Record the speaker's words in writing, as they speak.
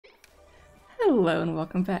Hello and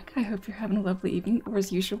welcome back. I hope you're having a lovely evening, or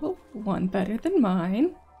as usual, one better than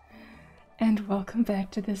mine. And welcome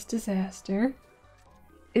back to this disaster.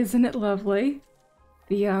 Isn't it lovely?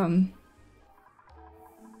 The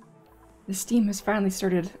steam has finally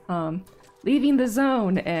started leaving the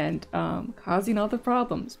zone and causing all the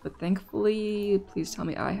problems, but thankfully, please tell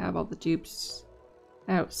me I have all the dupes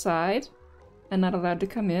outside and not allowed to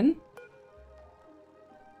come in.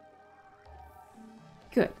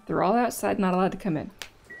 Good. They're all outside, not allowed to come in.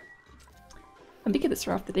 Let me get this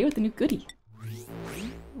start off the day with a new goodie.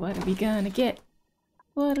 What are we gonna get?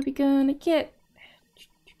 What are we gonna get?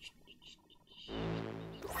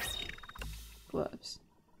 Gloves.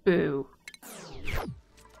 Boo.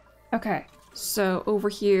 Okay, so over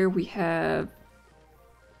here we have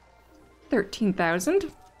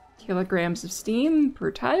 13,000 kilograms of steam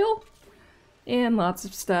per tile and lots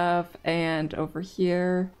of stuff. And over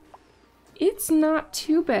here, it's not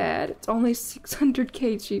too bad. It's only 600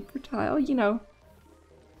 kg per tile, you know,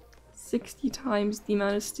 60 times the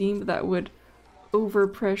amount of steam that would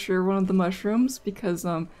overpressure one of the mushrooms, because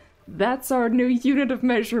that's our new unit of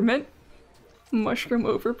measurement. Mushroom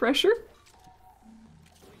overpressure.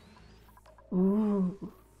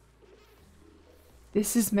 Ooh.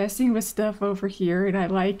 This is messing with stuff over here and I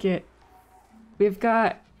like it. We've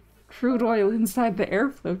got crude oil inside the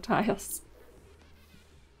airflow tiles.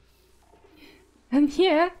 And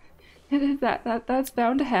yeah, that's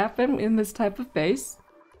bound to happen in this type of base.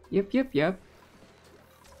 Yep.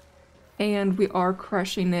 And we are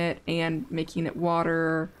crushing it and making it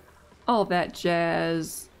water, all that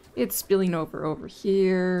jazz. It's spilling over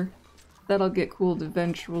here. That'll get cooled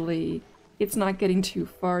eventually. It's not getting too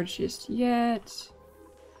far just yet,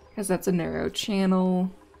 because that's a narrow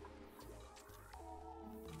channel.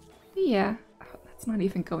 But yeah, oh, that's not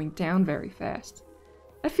even going down very fast.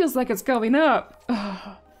 That feels like it's going up.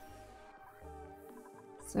 Ugh.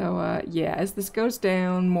 So, yeah, as this goes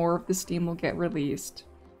down, more of the steam will get released.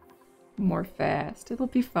 More fast. It'll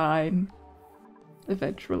be fine.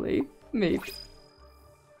 Eventually. Maybe.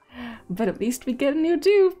 But at least we get a new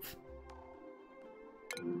dupe.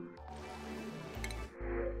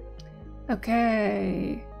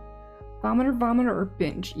 Okay. Vomiter, or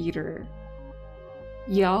binge eater?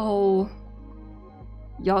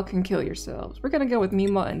 Y'all can kill yourselves. We're gonna go with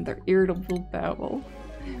Mima and their irritable bowel.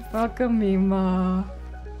 Welcome, Mima.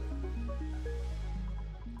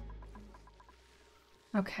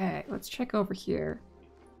 Okay, let's check over here.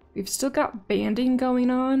 We've still got banding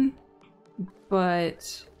going on,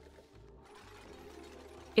 but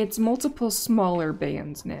it's multiple smaller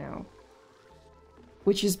bands now,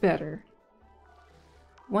 which is better.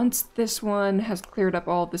 Once this one has cleared up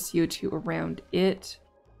all the CO2 around it,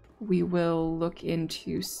 we will look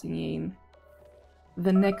into seeing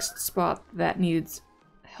the next spot that needs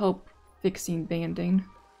help fixing banding.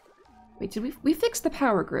 Wait, did we fix the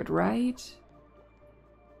power grid, right?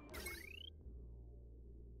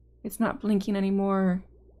 It's not blinking anymore.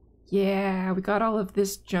 Yeah, we got all of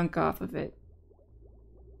this junk off of it.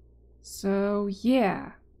 So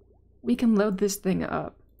yeah, we can load this thing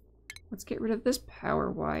up. Let's get rid of this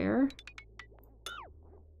power wire.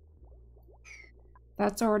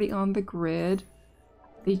 That's already on the grid.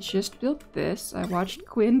 They just built this. I watched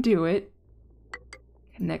Quinn do it.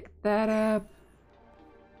 Connect that up.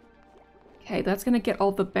 Okay, that's gonna get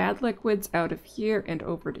all the bad liquids out of here and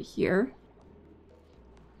over to here.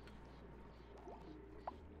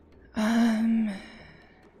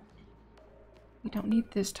 We don't need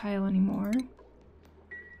this tile anymore.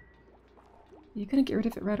 Are you gonna get rid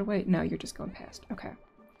of it right away? No, you're just going past. Okay.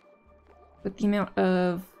 But the amount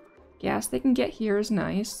of gas they can get here is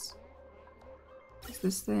nice. Has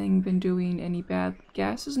this thing been doing any bad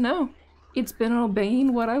gases? No. It's been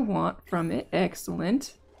obeying what I want from it.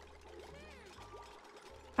 Excellent.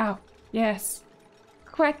 Ow. Yes.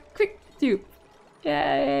 Quick dupe.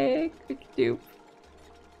 Yay. Quick dupe.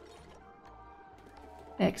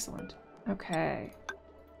 Excellent. Okay.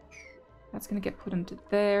 That's gonna get put into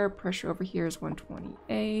there. Pressure over here is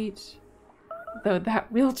 128. Though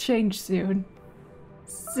that will change soon.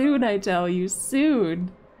 Soon, I tell you,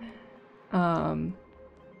 soon.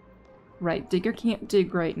 Right, Digger can't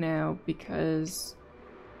dig right now because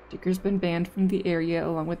Digger's been banned from the area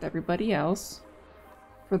along with everybody else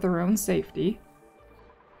for their own safety.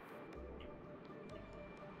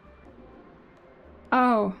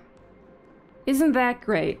 Oh, isn't that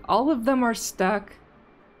great? All of them are stuck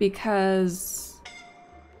because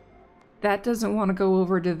that doesn't want to go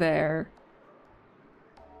over to there.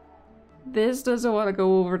 This doesn't want to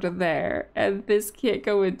go over to there, and this can't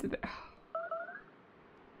go into there.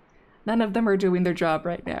 None of them are doing their job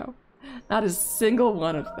right now. Not a single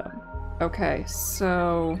one of them. Okay,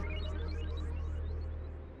 so...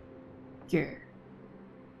 Yeah.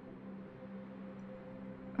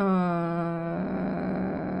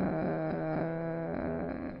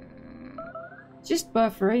 Just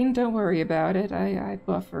buffering, don't worry about it. I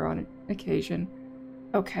buffer on occasion.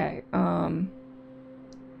 Okay,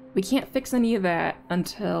 we can't fix any of that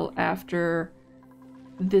until after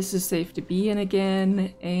this is safe to be in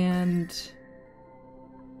again, and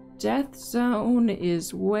Death Zone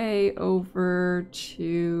is way over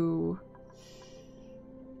to...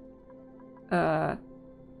 Oh,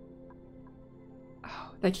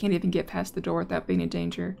 they can't even get past the door without being in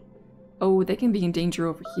danger. Oh, they can be in danger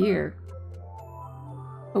over here.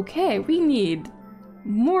 Okay, we need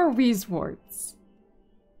more Weezwarts.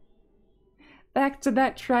 Back to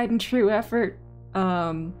that tried and true effort.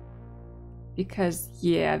 Because,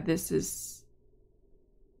 yeah, this is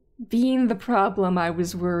being the problem I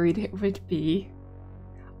was worried it would be.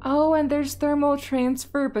 Oh, and there's thermal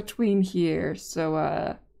transfer between here,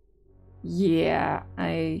 so, yeah,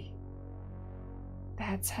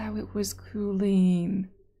 that's how it was cooling.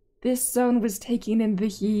 This zone was taking in the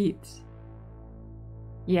heat.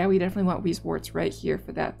 Yeah, we definitely want Weezwarts right here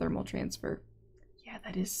for that thermal transfer. Yeah,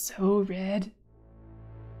 that is so red.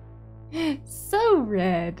 So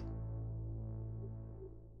red.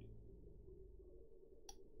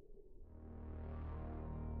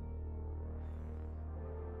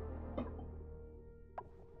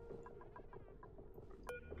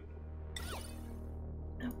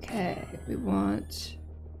 Okay, we want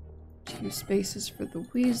 2 spaces for the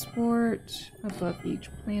Weezwort above each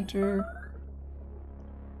planter.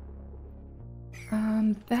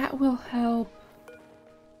 That will help.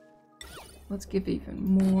 Let's give even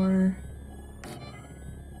more.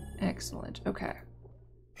 Excellent, okay.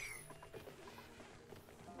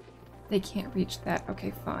 They can't reach that,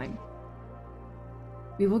 okay, fine.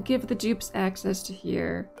 We will give the dupes access to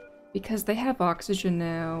here, because they have oxygen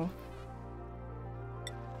now.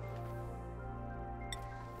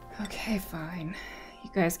 Okay, fine. You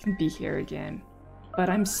guys can be here again. But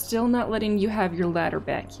I'm still not letting you have your ladder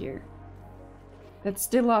back here. That's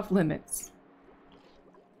still off limits.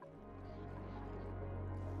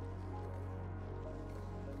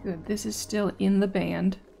 Good, this is still in the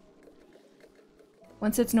band.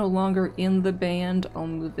 Once it's no longer in the band, I'll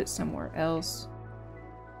move it somewhere else.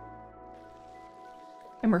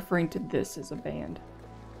 I'm referring to this as a band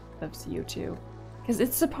of CO2. Because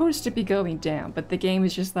it's supposed to be going down, but the game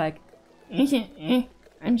is just like,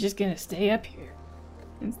 I'm just gonna stay up here.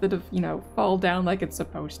 Instead of, you know, fall down like it's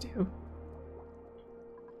supposed to.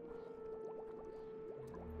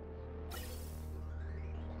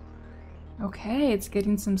 Okay, it's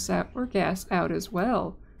getting some sour gas out as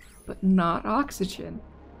well, but not oxygen.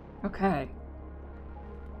 Okay.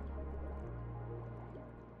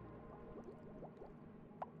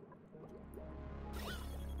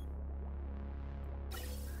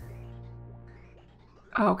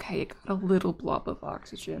 Okay, it got a little blob of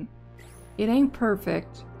oxygen. It ain't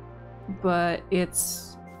perfect, but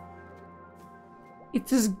it's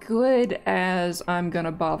as good as I'm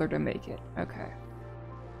gonna bother to make it. Okay.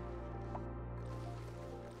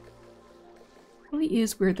 It really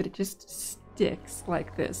is weird that it just sticks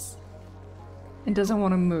like this and doesn't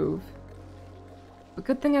want to move. But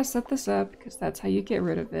good thing I set this up, because that's how you get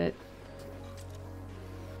rid of it.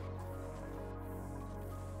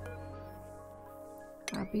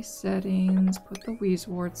 Copy settings, put the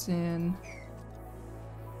Weezwarts in.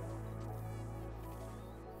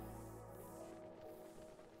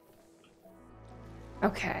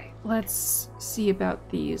 Okay, let's see about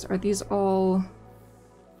these. Are these all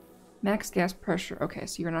max gas pressure? Okay,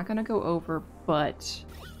 so you're not gonna go over, but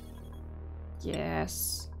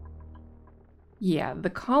yes. Yeah, the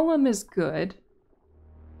column is good.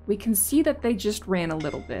 We can see that they just ran a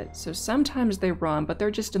little bit, so sometimes they run, but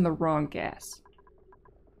they're just in the wrong gas.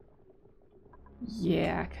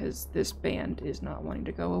 Yeah, because this band is not wanting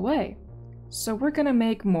to go away. So we're gonna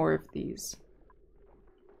make more of these.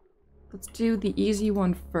 Let's do the easy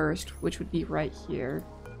one first, which would be right here.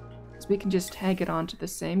 So we can just tag it onto the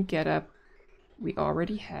same getup we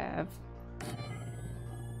already have.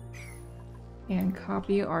 And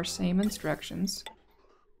copy our same instructions.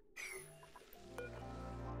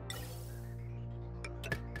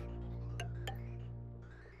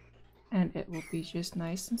 And it will be just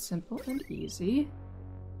nice and simple and easy.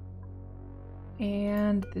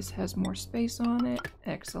 And this has more space on it.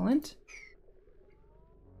 Excellent.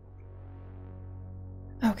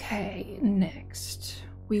 Okay, next.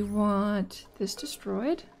 We want this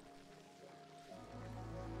destroyed.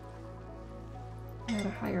 At a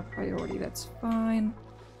higher priority, that's fine.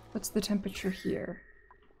 What's the temperature here?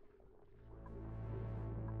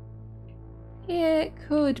 It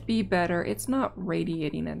could be better. It's not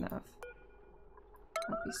radiating enough.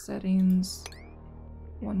 Copy settings.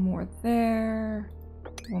 One more there.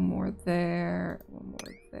 One more there. One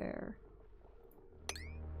more there.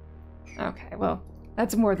 Okay, well,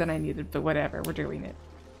 that's more than I needed, but whatever. We're doing it.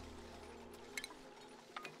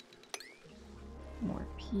 More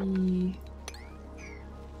P.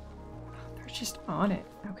 Oh, they're just on it.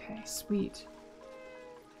 Okay, sweet.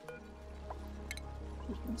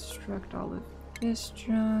 Deconstruct all of this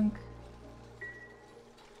junk.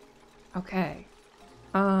 Okay.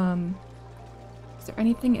 Is there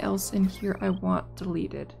anything else in here I want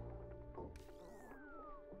deleted?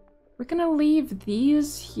 We're gonna leave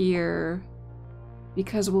these here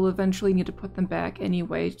because we'll eventually need to put them back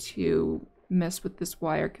anyway to mess with this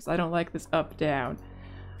wire because I don't like this up-down.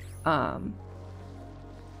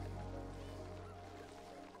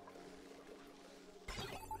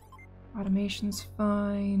 Automation's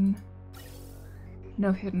fine.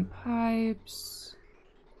 No hidden pipes.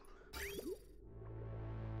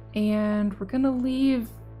 And we're gonna leave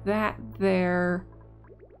that there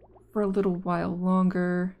for a little while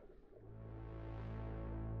longer.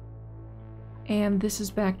 And this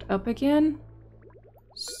is backed up again.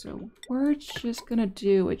 So we're just gonna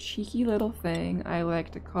do a cheeky little thing I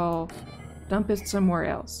like to call dump it somewhere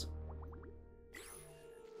else.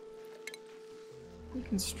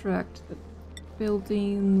 Reconstruct the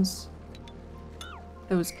buildings.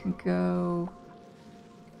 Those can go.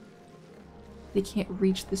 They can't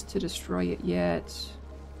reach this to destroy it yet.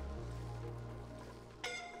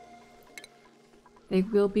 They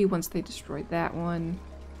will be once they destroy that one.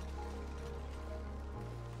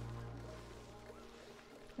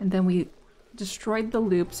 And then we destroyed the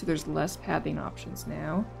loop, so there's less pathing options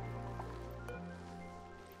now.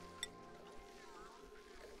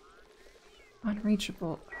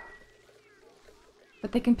 Unreachable.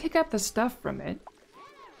 But they can pick up the stuff from it.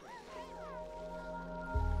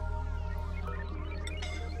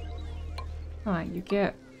 Fine, you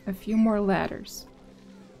get a few more ladders.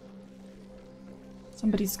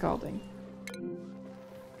 Somebody's scalding.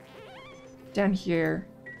 Down here.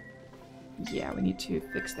 Yeah, we need to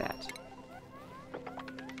fix that.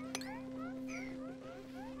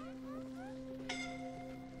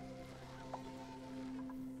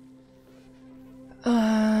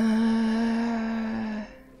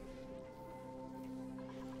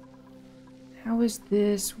 How is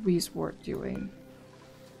this Weezewort doing?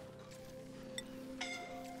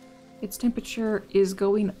 Its temperature is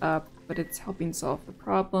going up, but it's helping solve the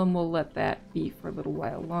problem. We'll let that be for a little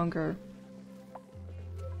while longer.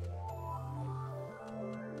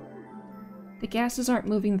 The gases aren't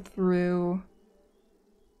moving through.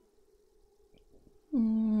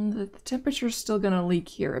 The temperature's still gonna leak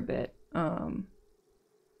here a bit.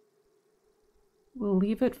 We'll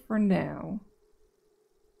leave it for now.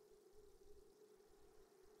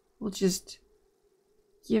 We'll just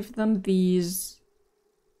give them these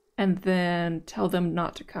and then tell them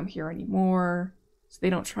not to come here anymore so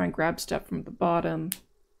they don't try and grab stuff from the bottom.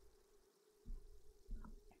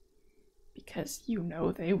 Because you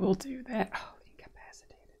know they will do that. Oh,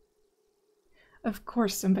 incapacitated. Of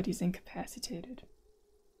course somebody's incapacitated.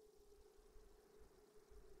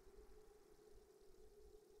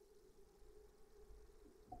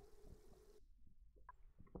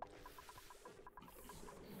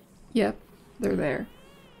 Yep, they're there.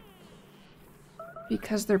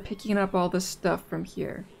 Because they're picking up all the stuff from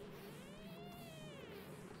here.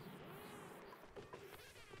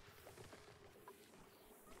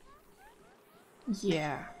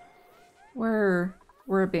 Yeah. We're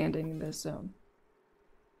abandoning this zone.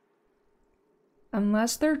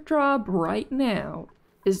 Unless their job right now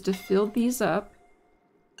is to fill these up,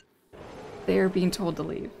 they are being told to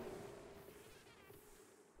leave.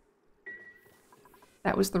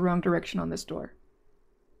 That was the wrong direction on this door.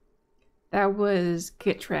 That was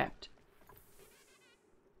get trapped.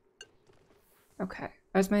 Okay.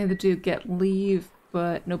 I was meaning to do get leave,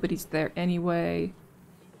 but nobody's there anyway.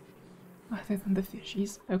 Other than the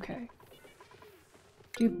fishies. Okay.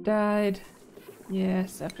 Dupe died. Yeah,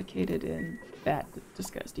 suffocated in that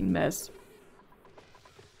disgusting mess.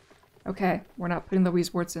 Okay, we're not putting the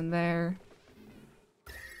Weezeworts in there.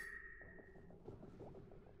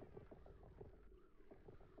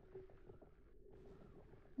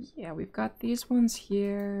 Yeah, we've got these ones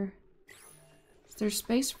here. Is there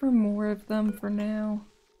space for more of them for now?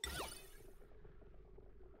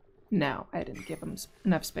 No, I didn't give them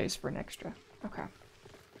enough space for an extra. Okay.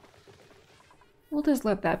 We'll just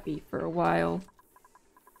let that be for a while.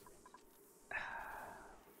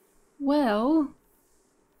 Well,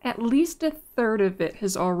 at least a third of it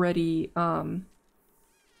has already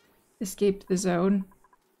escaped the zone.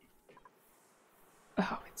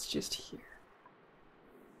 Oh, it's just here.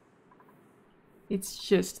 It's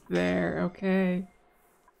just there, okay.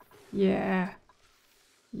 Yeah.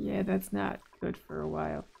 Yeah, that's not good for a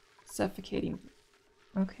while. Suffocating.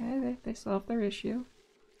 Okay, they solved their issue.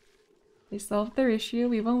 They solved their issue,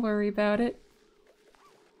 we won't worry about it.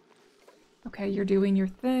 Okay, you're doing your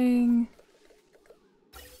thing.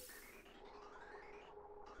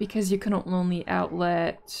 Because you can only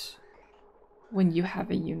outlet when you have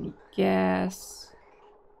a unique gas.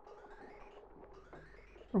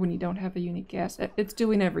 Or when you don't have a unique gas. It's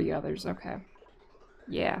doing every others, okay.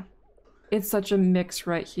 Yeah. It's such a mix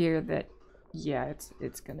right here that, yeah,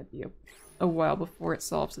 it's gonna be a while before it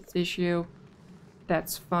solves its issue.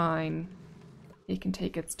 That's fine. It can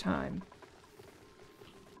take its time.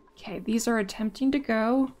 Okay, these are attempting to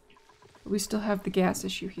go, but we still have the gas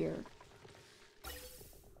issue here.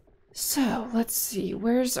 So, let's see,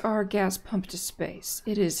 where's our gas pump to space?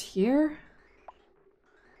 It is here.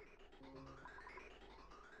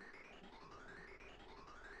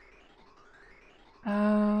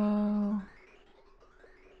 Oh.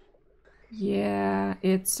 Yeah,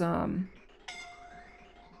 it's,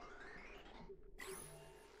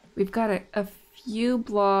 we've got a few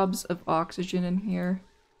blobs of oxygen in here.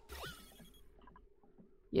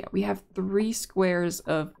 Yeah, we have 3 squares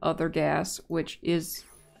of other gas, which is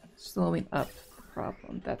slowing up the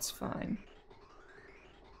problem. That's fine.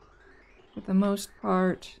 For the most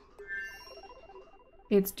part,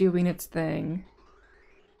 it's doing its thing.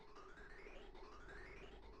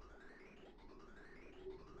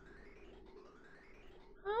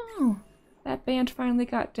 Oh, that band finally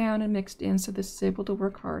got down and mixed in, so this is able to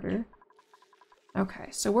work harder. Okay,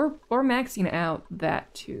 so we're maxing out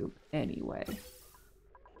that tube anyway.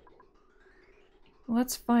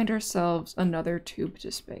 Let's find ourselves another tube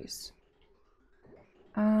to space.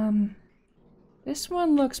 This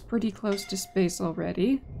one looks pretty close to space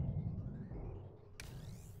already.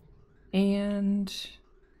 And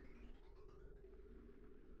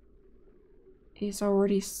is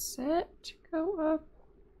already set to go up.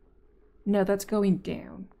 No, that's going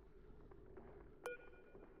down.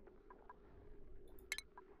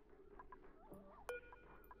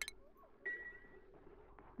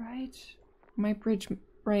 Right? My bridge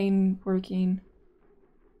brain working.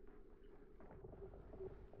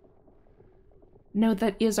 No,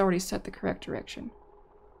 that is already set the correct direction.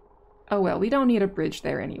 Oh well, we don't need a bridge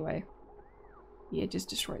there anyway. Yeah, just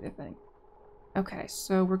destroy the thing. Okay,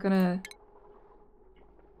 so we're gonna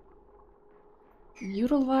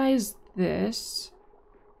utilize this.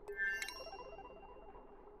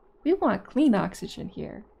 We want clean oxygen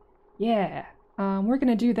here. Yeah, we're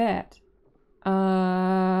gonna do that.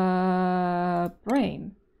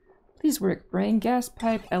 Brain. Please work. Brain gas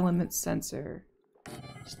pipe element sensor.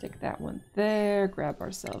 Stick that one there. Grab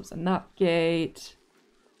ourselves a NOT gate.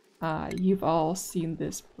 You've all seen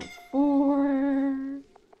this before.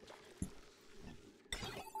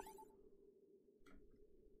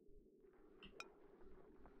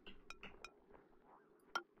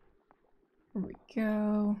 Here we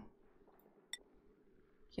go.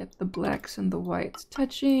 Get the blacks and the whites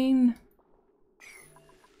touching.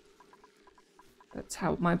 That's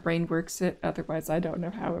how my brain works it, otherwise I don't know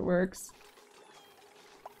how it works.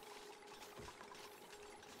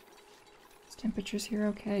 Is temperatures here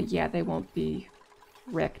okay? Yeah, they won't be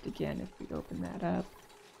wrecked again if we open that up.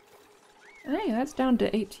 Hey, that's down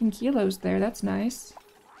to 18 kilos there, that's nice.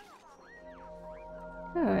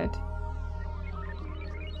 Good.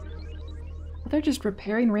 They're just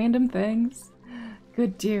repairing random things.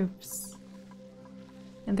 Good dupes.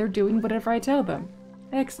 And they're doing whatever I tell them.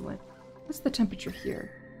 Excellent. What's the temperature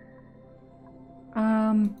here?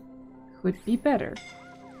 Could be better.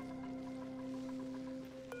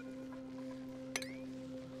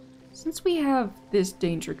 Since we have this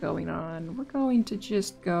danger going on, we're going to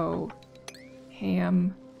just go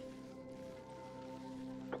ham.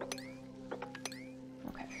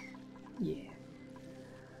 Okay. Yeah.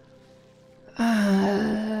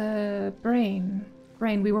 Brain.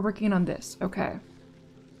 Brain, we were working on this. Okay.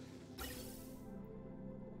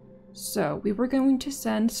 So, we were going to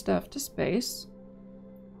send stuff to space.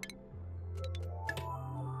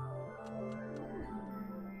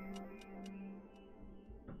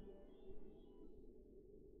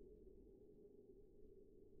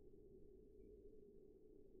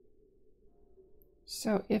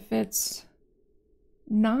 So, if it's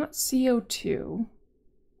not CO2,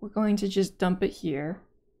 we're going to just dump it here.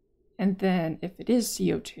 And then, if it is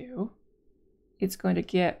CO2, it's going to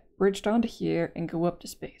get bridged onto here and go up to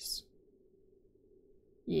space.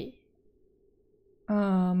 Yeah.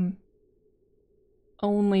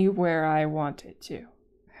 only where I want it to.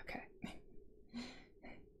 Okay.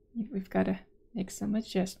 We've got to make some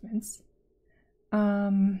adjustments. How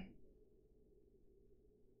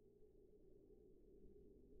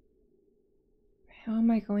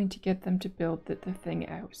am I going to get them to build the thing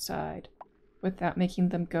outside without making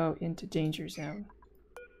them go into danger zone?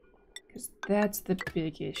 Because that's the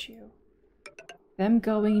big issue. Them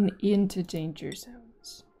going into danger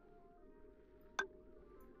zones.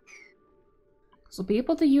 So we'll be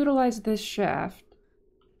able to utilize this shaft.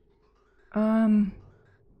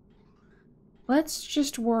 Let's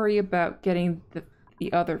just worry about getting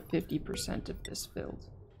the other 50% of this filled.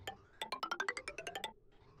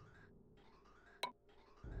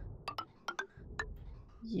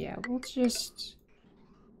 Yeah, we'll just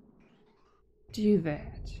do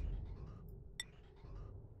that.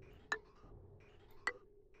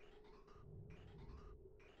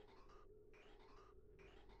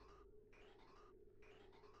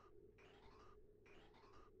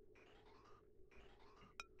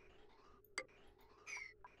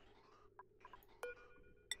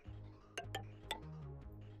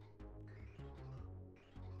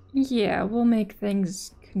 Yeah, we'll make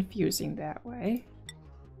things confusing that way.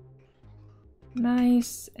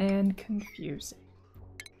 Nice and confusing.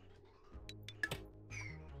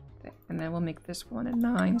 And then we'll make this one a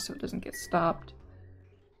 9 so it doesn't get stopped.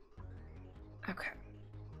 Okay.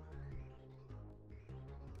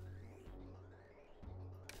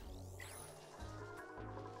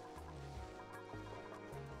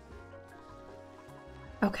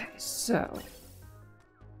 Okay, so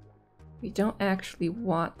we don't actually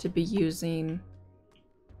want to be using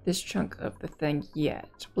this chunk of the thing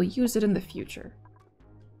yet. We'll use it in the future.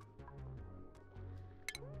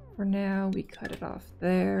 For now, we cut it off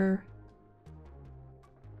there.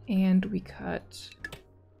 And we cut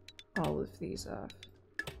all of these off.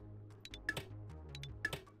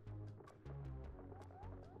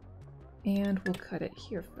 And we'll cut it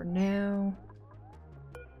here for now.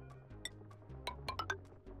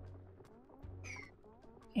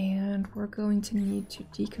 And we're going to need to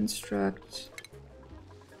deconstruct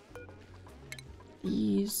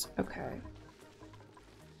these. Okay.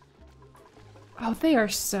 Oh, they are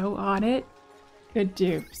so on it. Good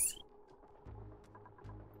dupes.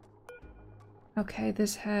 Okay,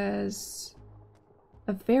 this has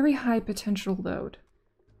a very high potential load.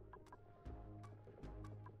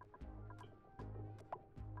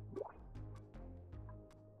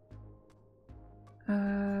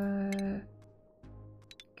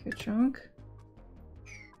 Good chunk.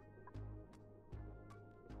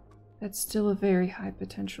 That's still a very high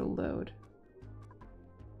potential load.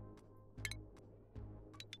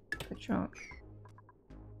 Good chunk.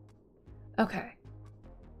 Okay.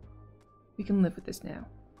 We can live with this now.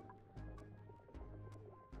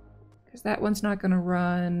 Because that one's not going to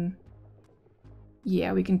run.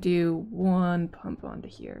 Yeah, we can do one pump onto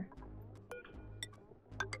here.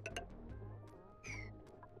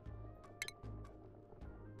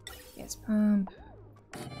 Yes, pump.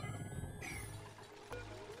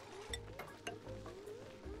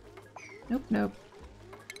 Nope, nope.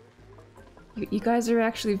 You guys are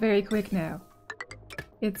actually very quick now.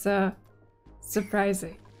 It's,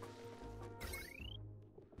 surprising.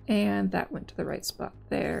 And that went to the right spot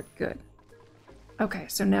there. Good. Okay,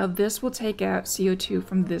 so now this will take out CO2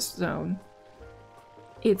 from this zone.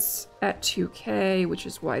 It's at 2K, which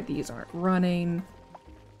is why these aren't running.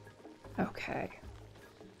 Okay.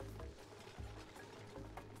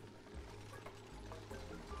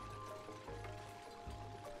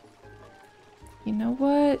 You know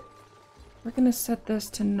what? We're gonna set this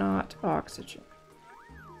to not oxygen.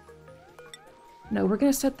 No, we're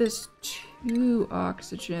gonna set this to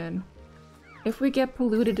oxygen. If we get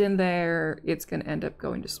polluted in there, it's gonna end up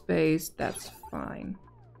going to space. That's fine.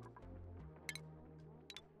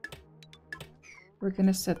 We're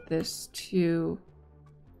gonna set this to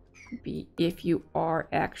be if you are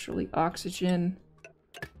actually oxygen.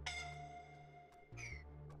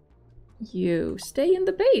 You stay in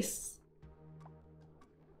the base.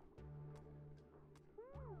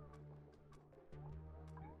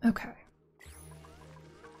 Okay.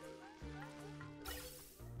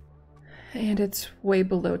 And it's way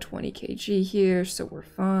below 20 kg here, so we're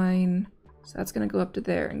fine. So that's gonna go up to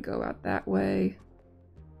there and go out that way.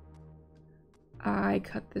 I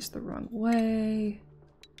cut this the wrong way.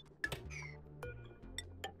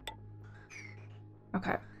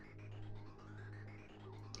 Okay.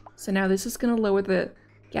 So now this is gonna lower the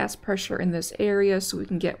gas pressure in this area so we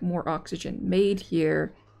can get more oxygen made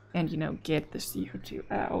here and, you know, get the CO2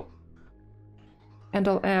 out. And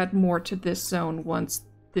I'll add more to this zone once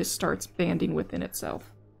this starts banding within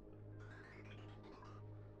itself.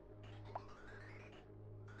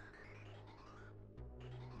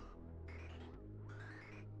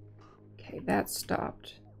 Okay, that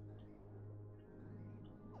stopped.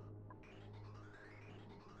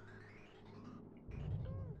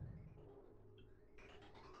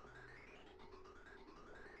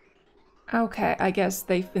 Okay, I guess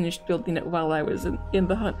they finished building it while I was in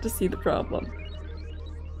the hunt to see the problem.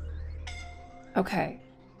 Okay,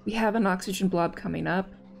 we have an oxygen blob coming up.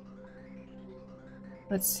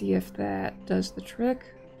 Let's see if that does the trick.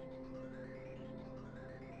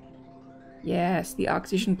 Yes, the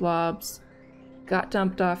oxygen blobs got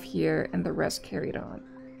dumped off here and the rest carried on.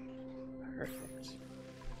 Perfect.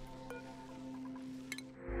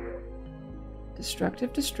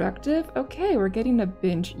 Destructive, destructive. Okay, we're getting a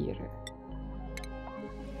binge eater.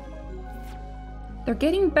 They're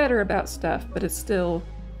getting better about stuff, but it's still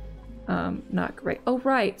not great. Oh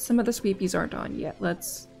right, some of the sweepies aren't on yet.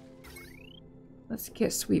 Let's get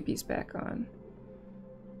sweepies back on.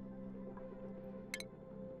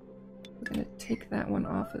 We're gonna take that one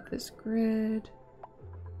off of this grid.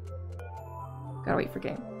 Gotta wait for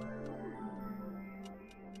game.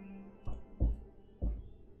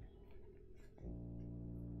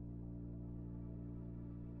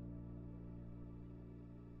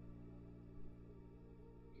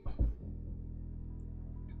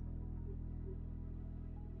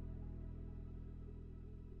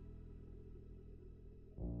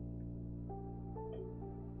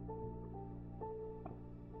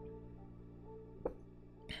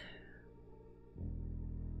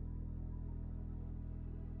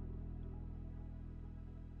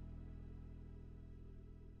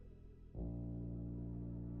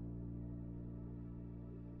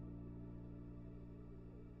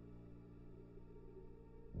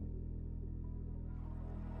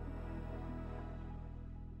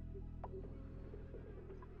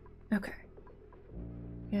 Okay.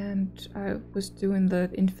 And I was doing the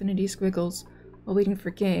infinity squiggles while waiting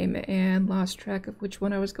for game and lost track of which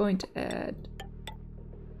one I was going to add.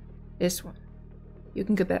 This one. You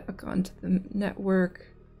can go back onto the network.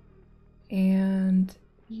 And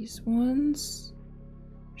these ones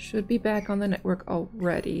should be back on the network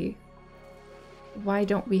already. Why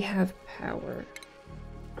don't we have power?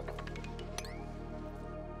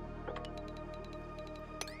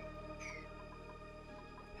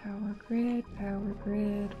 Power grid, power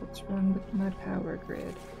grid. What's wrong with my power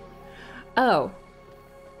grid? Oh.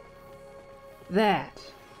 That.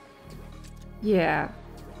 Yeah.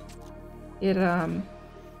 It,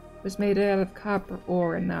 was made out of copper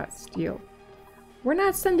ore and not steel. We're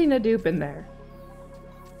not sending a dupe in there.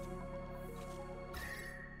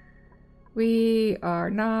 We are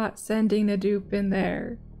not sending a dupe in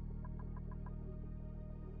there.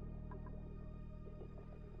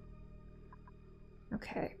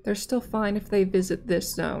 Okay, they're still fine if they visit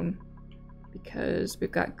this zone, because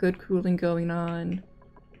we've got good cooling going on.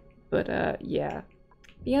 But, yeah.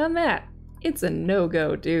 Beyond that, it's a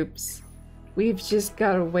no-go, dupes. We've just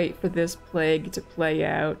gotta wait for this plague to play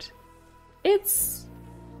out. It's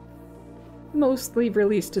mostly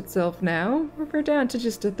released itself now. We're down to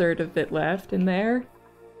just a third of it left in there.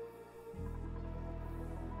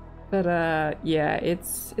 But, yeah,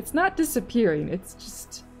 it's not disappearing, it's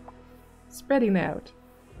just spreading out.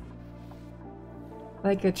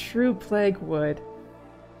 Like a true plague would.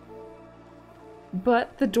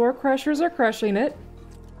 But the door crushers are crushing it.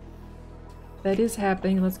 That is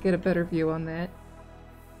happening. Let's get a better view on that.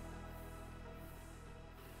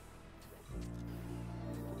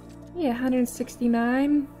 Yeah,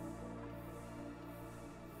 169.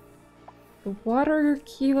 The water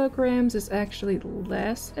kilograms is actually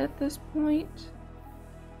less at this point.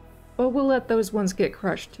 But we'll let those ones get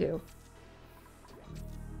crushed too.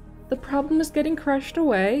 The problem is getting crushed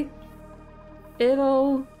away.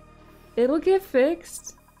 It'll get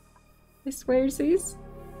fixed. I swearsies.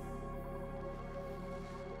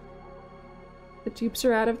 The dupes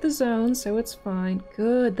are out of the zone, so it's fine.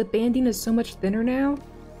 Good, the banding is so much thinner now.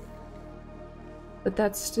 But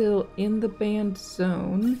that's still in the band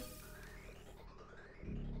zone.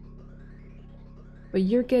 But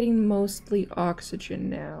you're getting mostly oxygen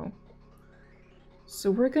now. So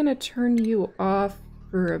we're gonna turn you off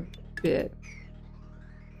for a bit.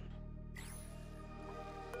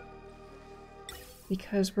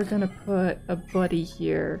 Because we're gonna put a buddy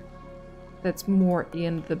here that's more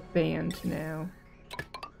in the band now.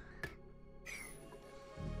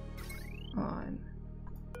 On.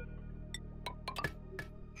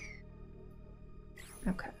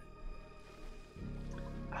 Okay.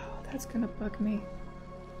 Oh, that's gonna bug me.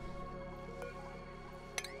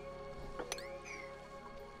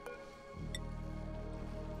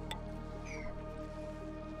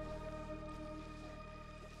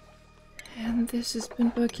 And this has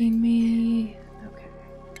been bugging me. Okay.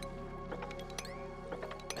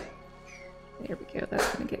 go,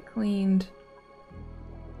 that's gonna get cleaned.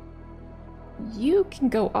 You can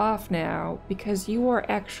go off now because you are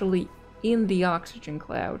actually in the oxygen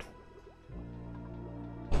cloud.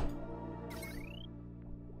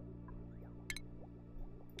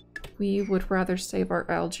 We would rather save our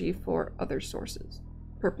algae for other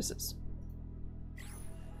purposes.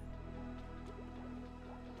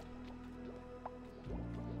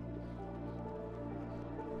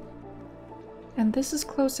 And this is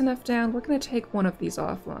close enough down, we're gonna take one of these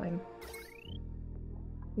offline.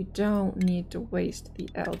 We don't need to waste the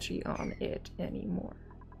algae on it anymore.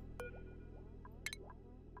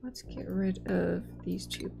 Let's get rid of these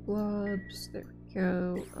two blobs. There we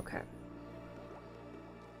go. Okay.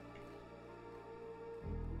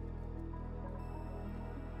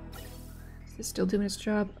 Is this still doing its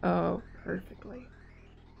job? Oh, perfectly.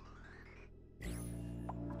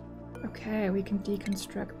 Okay, we can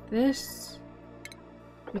deconstruct this.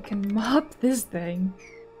 We can mop this thing.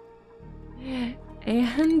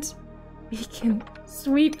 And we can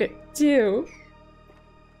sweep it too.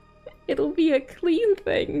 It'll be a clean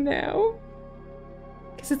thing now.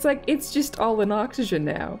 Because it's like, it's just all in oxygen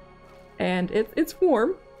now. And it's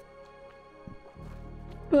warm.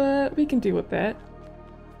 But we can deal with that.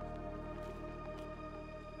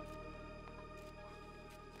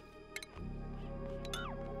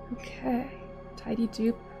 Okay. Tidy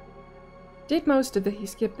dupe. Did most of it, he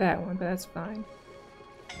skipped that one, but that's fine.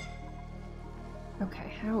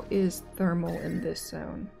 Okay, how is thermal in this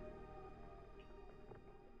zone?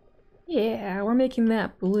 Yeah, we're making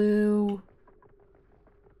that blue.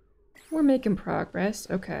 We're making progress,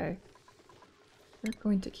 okay. We're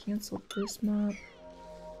going to cancel this mob.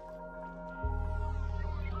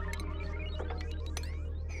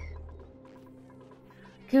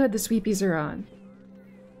 Good, the sweepies are on.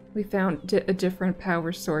 We found a different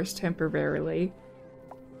power source temporarily.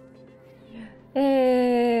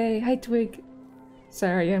 Hey, hi Twig.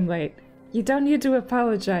 Sorry I'm late. You don't need to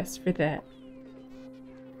apologize for that.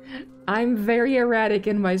 I'm very erratic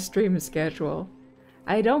in my stream schedule.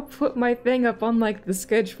 I don't put my thing up on like the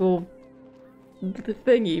schedule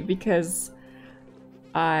thingy because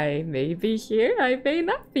I may be here, I may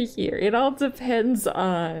not be here. It all depends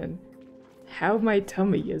on how my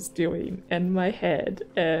tummy is doing and my head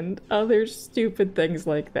and other stupid things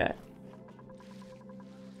like that.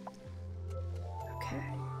 Okay,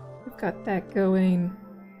 we've got that going.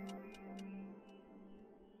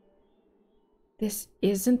 This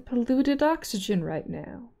isn't polluted oxygen right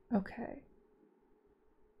now. Okay.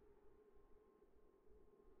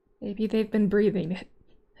 Maybe they've been breathing it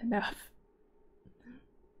enough.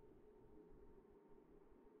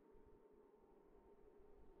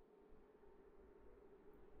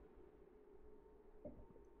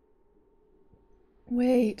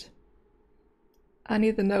 Wait. I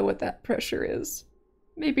need to know what that pressure is.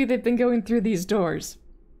 Maybe they've been going through these doors.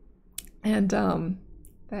 And,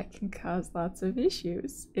 that can cause lots of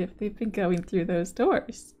issues if they've been going through those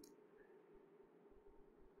doors.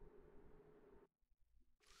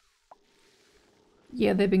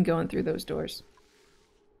 Yeah, they've been going through those doors.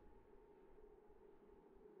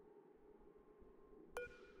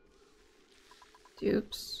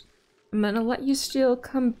 Oops. I'm gonna let you still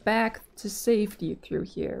come back to safety through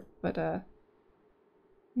here, but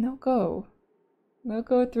no go. No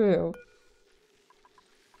go through.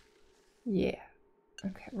 Yeah.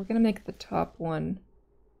 Okay, we're gonna make the top one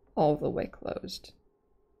all the way closed.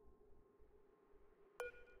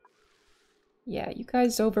 Yeah, you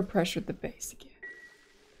guys overpressured the base again.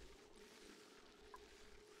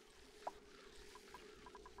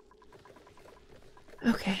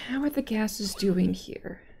 Okay, how are the gases doing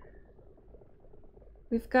here?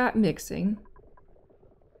 We've got mixing.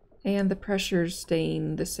 And the pressure's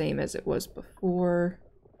staying the same as it was before.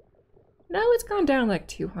 No, it's gone down like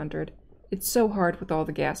 200. It's so hard with all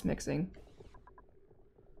the gas mixing.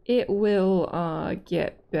 It will,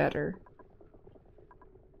 get better.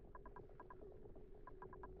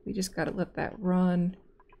 We just gotta let that run.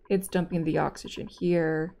 It's dumping the oxygen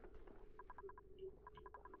here.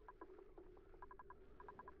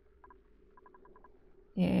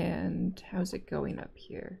 And how's it going up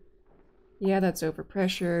here? Yeah, that's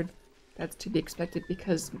overpressured. That's to be expected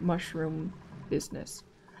because mushroom business.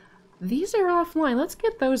 These are offline. Let's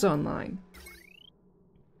get those online.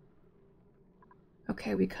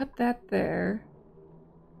 Okay, we cut that there.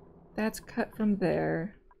 That's cut from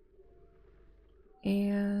there.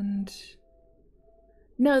 And...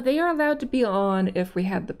 no, they are allowed to be on if we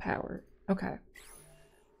had the power. Okay.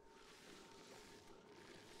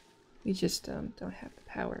 We just don't have the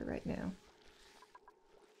power right now.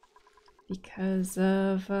 Because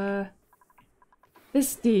of, the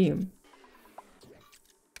steam.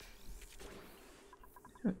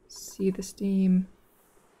 See the steam.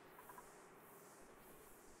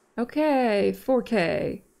 Okay,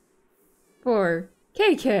 4K.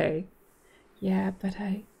 4KK. Yeah, but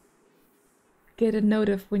I get a note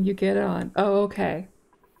of when you get on. Oh, okay.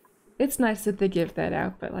 It's nice that they give that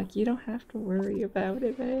out, but like, you don't have to worry about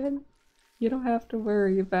it, man. You don't have to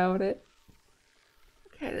worry about it.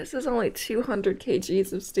 Okay, this is only 200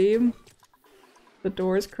 kgs of steam. The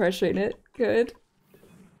door's crushing it. Good.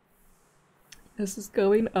 This is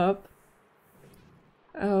going up.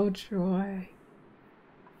 Oh, joy.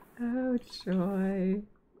 Oh, joy.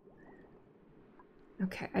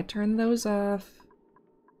 Okay, I turned those off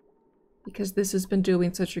because this has been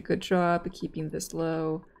doing such a good job of keeping this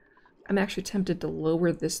low. I'm actually tempted to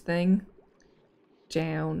lower this thing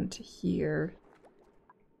down to here.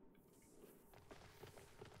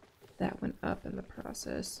 That went up in the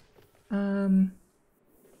process. I'd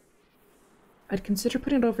consider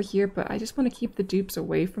putting it over here, but I just want to keep the dupes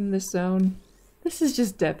away from this zone. This is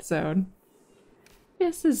just death zone.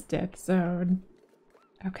 This is death zone.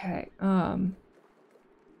 Okay,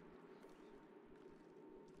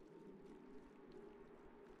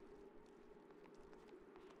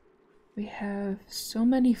 we have so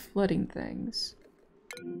many flooding things.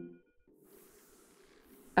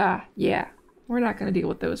 Ah, yeah. We're not gonna deal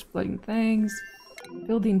with those flooding things.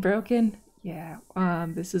 Building broken? Yeah,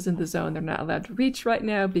 this isn't the zone they're not allowed to reach right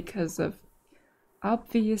now because of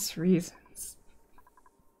obvious reasons.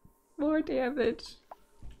 More damage.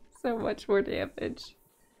 So much more damage.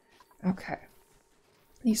 Okay.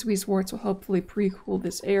 These wee warts will hopefully pre-cool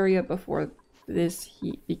this area before this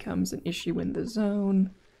heat becomes an issue in the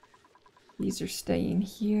zone. These are staying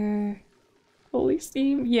here. Holy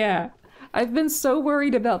steam, yeah. I've been so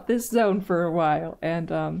worried about this zone for a while,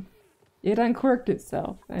 and it uncorked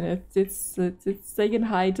itself, and it's saying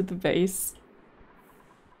hi to the base.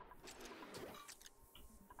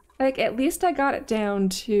 Like, at least I got it down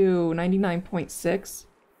to 99.6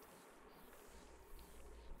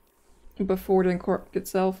 before it uncorked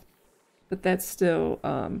itself, but that's still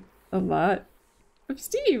a lot of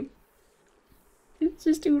steam. It's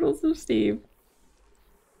just oodles of steam.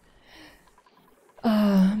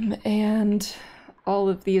 And all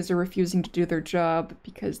of these are refusing to do their job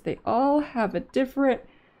because they all have a different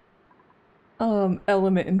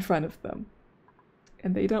element in front of them.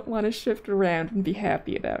 And they don't want to shift around and be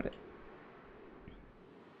happy about it.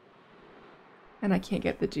 And I can't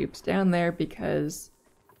get the dupes down there because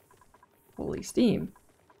holy steam.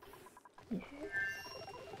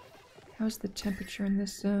 How's the temperature in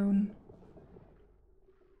this zone?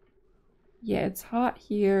 Yeah, it's hot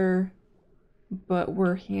here, but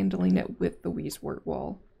we're handling it with the Weezewort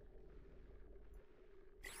wall.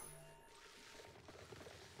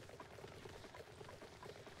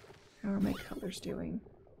 How are my colors doing?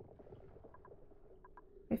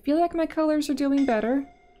 I feel like my colors are doing better.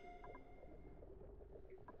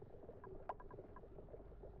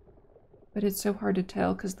 But it's so hard to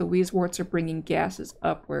tell because the Weezeworts are bringing gases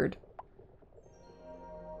upward.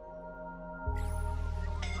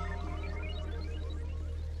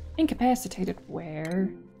 Incapacitated where?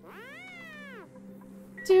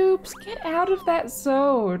 Dupes, get out of that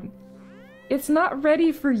zone! It's not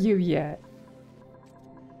ready for you yet.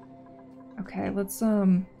 Okay, let's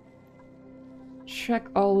check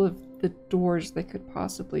all of the doors they could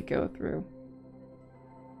possibly go through.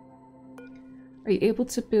 Are you able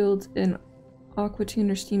to build an aqua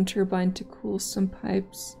tuner steam turbine to cool some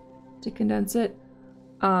pipes to condense it?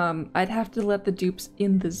 I'd have to let the dupes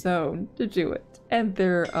in the zone to do it. And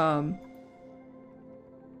their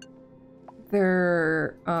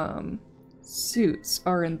suits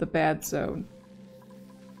are in the bad zone.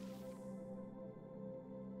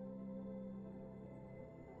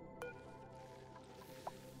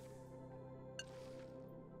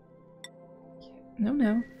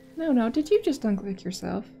 No, did you just unclick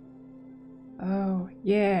yourself? Oh,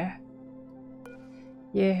 yeah.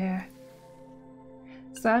 Yeah.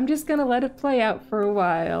 So I'm just gonna let it play out for a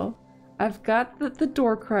while. I've got the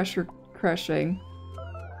door crusher crushing.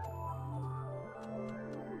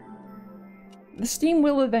 The steam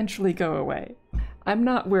will eventually go away. I'm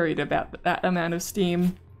not worried about that amount of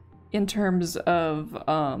steam in terms of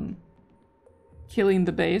killing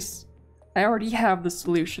the base. I already have the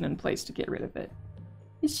solution in place to get rid of it.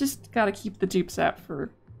 It's just gotta keep the dupes out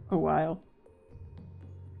for a while.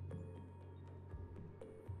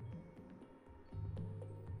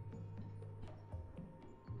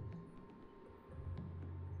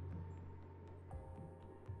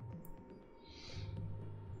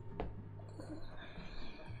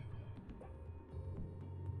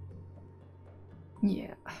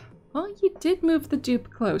 Yeah. Well, you did move the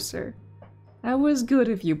dupe closer. That was good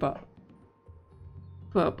of you,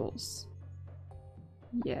 Bubbles.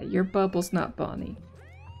 Yeah, you're Bubbles, not Bonnie.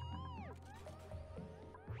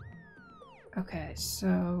 Okay,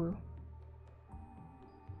 so...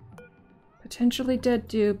 potentially dead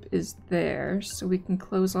dupe is there, so we can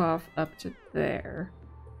close off up to there.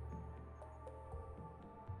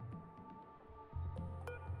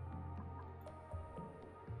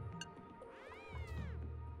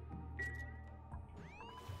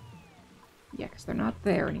 Yeah, because they're not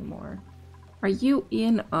there anymore. Are you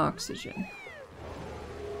in oxygen?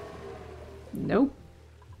 Nope.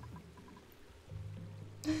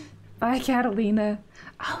 Bye, Catalina.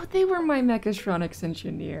 Oh, they were my mechatronics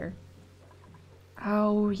engineer.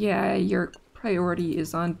 Oh, yeah, your priority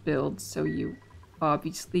is on build, so you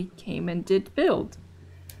obviously came and did build.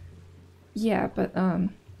 Yeah, but,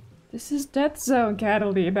 this is Death Zone,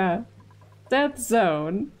 Catalina. Death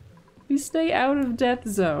Zone. You stay out of Death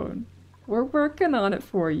Zone. We're working on it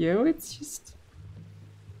for you. It's just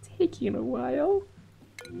taking a while.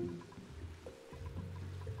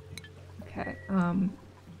 Okay,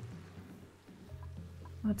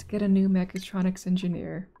 let's get a new mechatronics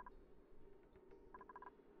engineer.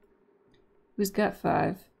 Who's got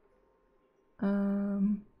 5?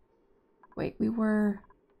 Wait, were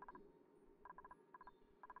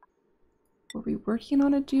we working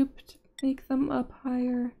on a dupe to make them up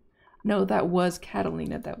higher? No, that was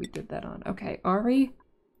Catalina that we did that on. Okay, Ari?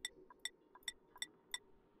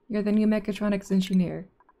 You're the new mechatronics engineer.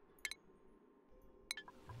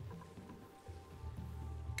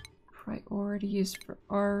 Priorities for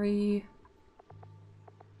Ari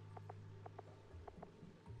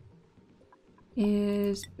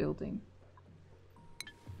is building.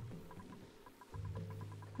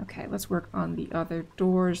 Okay, let's work on the other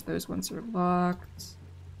doors. Those ones are locked.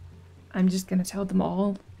 I'm just gonna tell them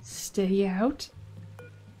all, stay out.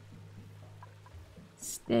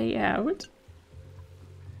 Stay out.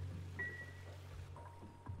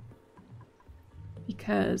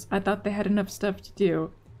 Because I thought they had enough stuff to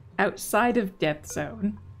do outside of Death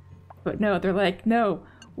Zone. But no, they're like, no,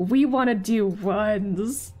 we want to do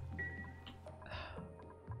ones.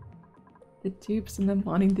 The dupes and them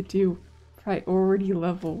wanting to do priority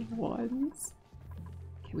level ones.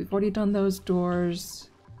 Okay, we've already done those doors.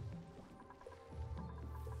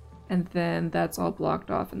 And then that's all blocked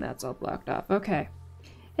off and that's all blocked off. Okay.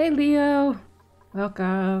 Hey, Leo.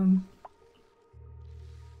 Welcome.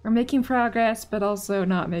 We're making progress, but also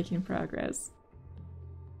not making progress.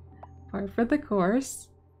 Par for the course.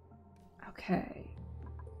 Okay.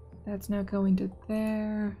 That's now going to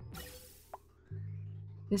there.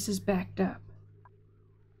 This is backed up.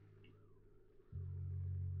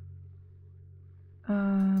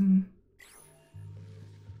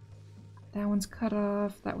 That one's cut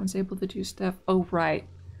off. That one's able to do stuff. Oh, right.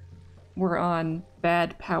 We're on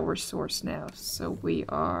bad power source now, so we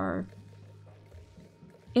are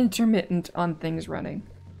intermittent on things running.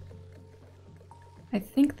 I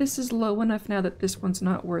think this is low enough now that this one's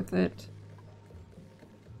not worth it.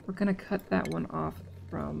 We're gonna cut that one off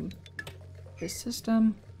from this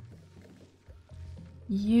system.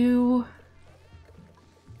 Are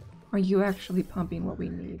you actually pumping what we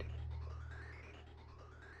need?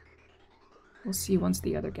 We'll see once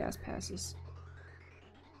the other gas passes.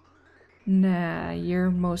 Nah,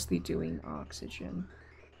 you're mostly doing oxygen.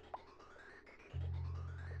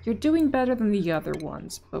 You're doing better than the other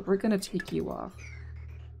ones, but we're gonna take you off.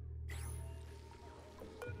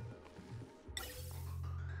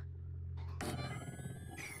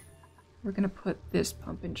 We're gonna put this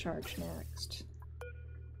pump in charge next.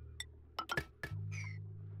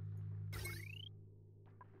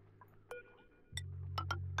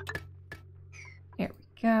 There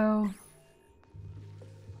we go.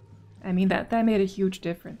 I mean, that made a huge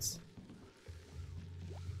difference.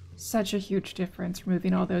 Such a huge difference,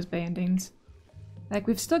 removing all those bandings. Like,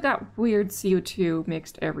 we've still got weird CO2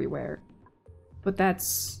 mixed everywhere. But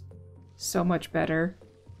that's so much better.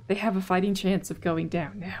 They have a fighting chance of going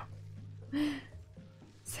down now.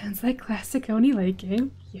 Sounds like classic Oni late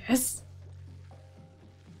game. Yes.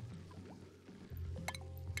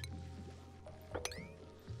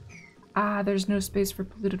 Ah, there's no space for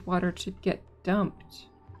polluted water to get dumped.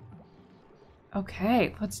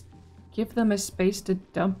 Okay, let's give them a space to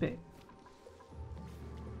dump it.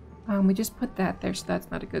 We just put that there, so that's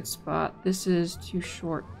not a good spot. This is too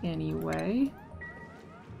short anyway.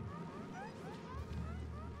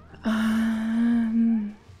 Do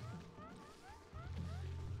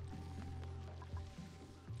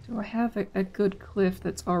I have a good cliff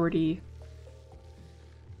that's already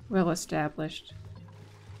well established?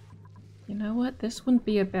 You know what? This wouldn't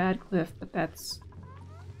be a bad cliff, but that's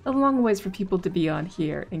a long ways for people to be on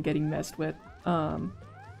here and getting messed with. We'll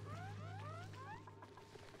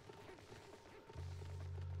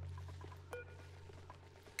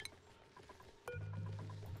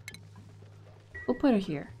put it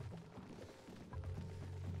here.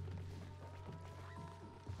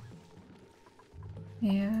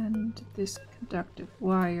 And this conductive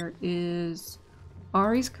wire is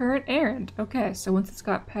Ari's current errand. Okay, so once it's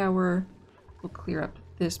got power, we'll clear up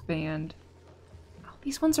this band. Oh,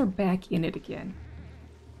 these ones are back in it again.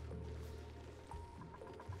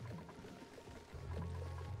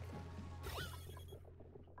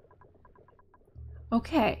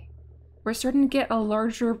 Okay, we're starting to get a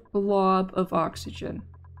larger blob of oxygen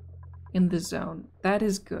in the zone. That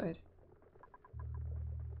is good.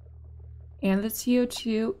 And the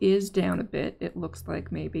CO2 is down a bit, it looks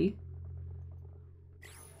like, maybe.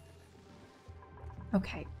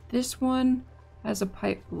 Okay, this one has a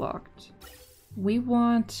pipe blocked. We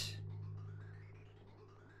want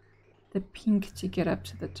the pink to get up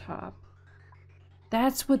to the top.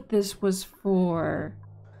 That's what this was for.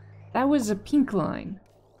 That was a pink line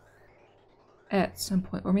at some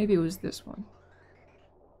point, or maybe it was this one.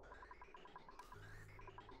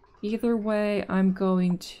 Either way, I'm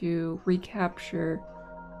going to recapture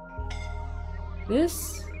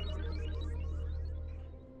this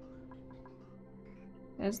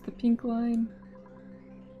as the pink line.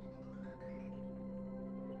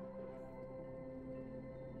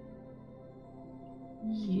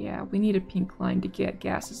 Yeah, we need a pink line to get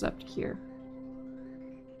gases up to here.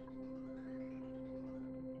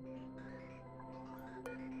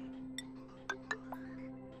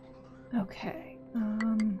 Okay,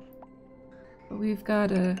 but we've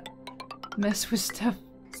gotta mess with stuff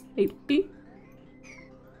slightly.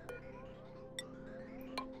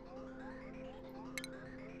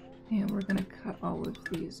 And we're gonna cut all of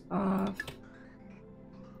these off.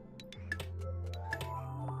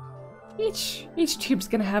 Each tube's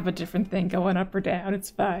gonna have a different thing going up or down, it's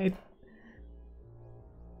fine.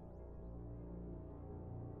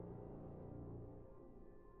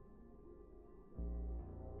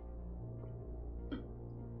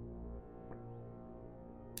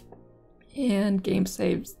 And game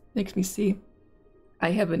saves makes me see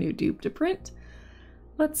I have a new dupe to print.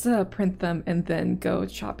 Let's print them and then go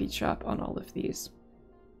choppy chop on all of these.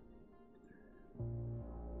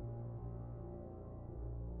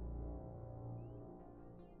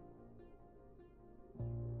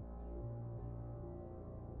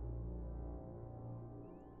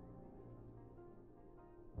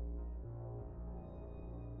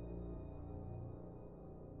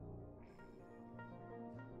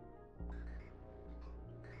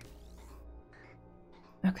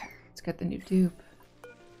 Okay, let's get the new dupe.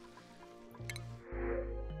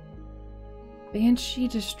 Banshee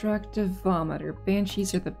Destructive Vomiter.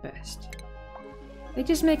 Banshees are the best. They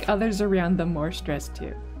just make others around them more stressed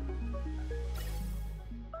too.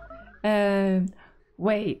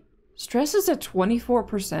 Wait. Stress is at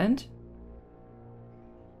 24%?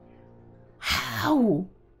 How?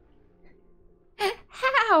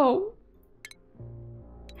 How?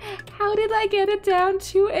 How did I get it down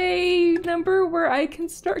to a number where I can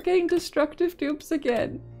start getting destructive dupes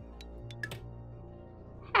again?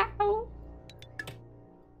 How?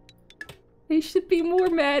 They should be more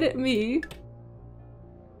mad at me.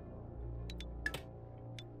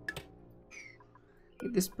 Okay,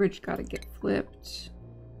 this bridge gotta get flipped.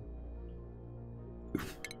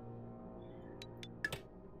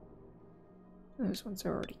 Those ones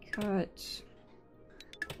are already cut.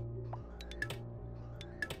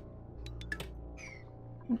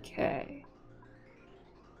 Okay.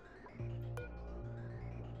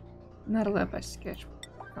 Not allowed by schedule.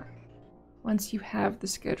 Fine. Once you have the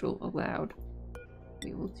schedule allowed,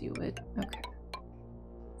 we will do it. Okay.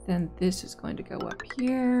 Then this is going to go up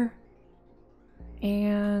here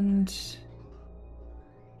and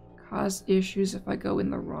cause issues if I go in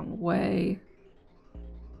the wrong way.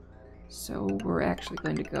 So we're actually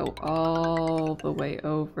going to go all the way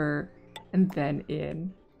over and then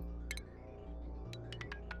in.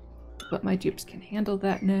 But my dupes can handle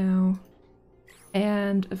that now.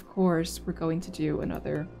 And of course, we're going to do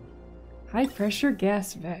another high pressure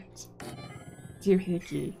gas vent.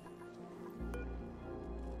 Doohickey.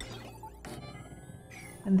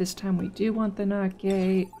 And this time we do want the knock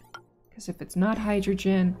gate, because if it's not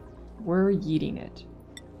hydrogen, we're yeeting it.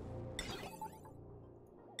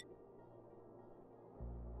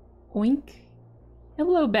 Oink.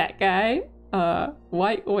 Hello, bat guy.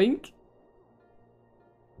 Why oink?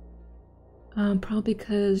 Probably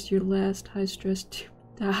because your last high stress tube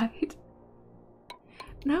died.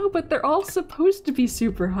 No, but they're all supposed to be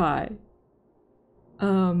super high.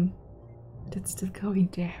 But it's still going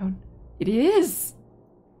down. It is!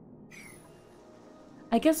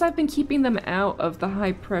 I guess I've been keeping them out of the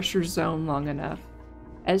high pressure zone long enough.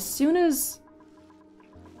 As soon as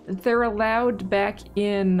they're allowed back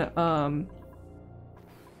in,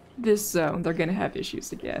 this zone, they're gonna have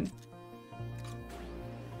issues again.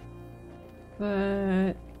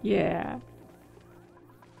 But, yeah.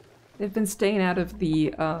 They've been staying out of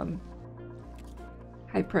the,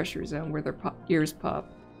 high pressure zone where their ears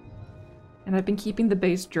pop. And I've been keeping the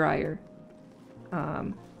base drier.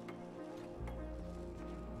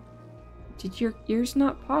 Did your ears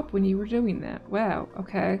not pop when you were doing that? Wow,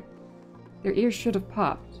 okay. Their ears should have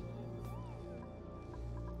popped.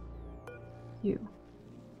 You.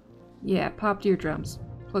 Yeah, popped eardrums.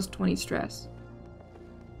 Plus 20 stress.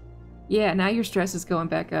 Yeah, now your stress is going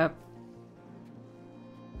back up.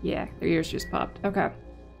 Yeah, their ears just popped. Okay.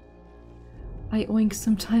 I oink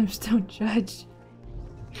sometimes, don't judge.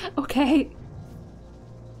 Okay.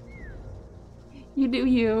 You do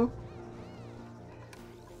you.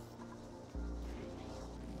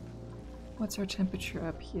 What's our temperature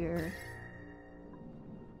up here?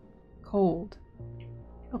 Cold.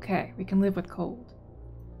 Okay, we can live with cold.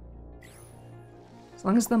 As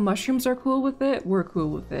long as the mushrooms are cool with it, we're cool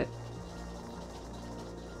with it.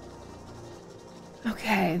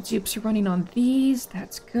 Okay, dupes are running on these.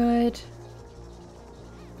 That's good.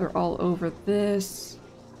 They're all over this.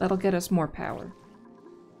 That'll get us more power.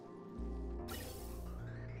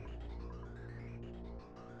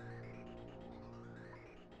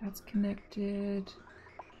 That's connected.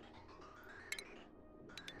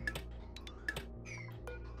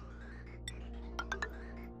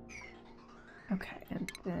 Okay,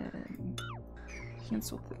 and then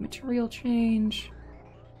cancel the material change.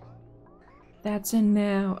 That's in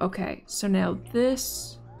now. Okay, so now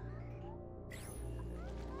this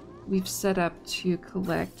we've set up to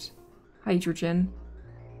collect hydrogen.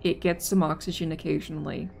 It gets some oxygen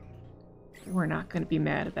occasionally. We're not going to be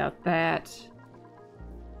mad about that.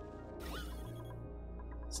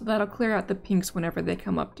 So that'll clear out the pinks whenever they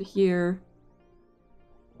come up to here.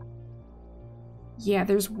 Yeah,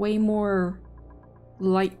 there's way more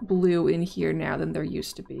light blue in here now than there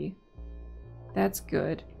used to be. That's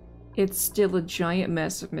good. It's still a giant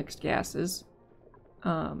mess of mixed gases.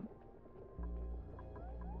 But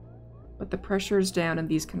the pressure is down and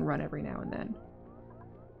these can run every now and then.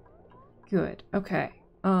 Good. Okay.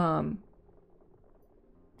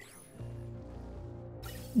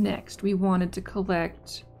 Next, we wanted to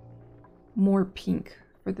collect more pink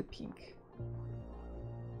for the pink.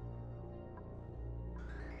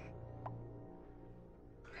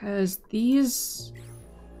 Because these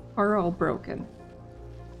are all broken.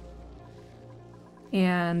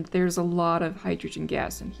 And there's a lot of hydrogen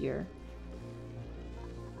gas in here.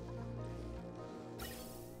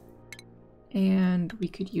 And we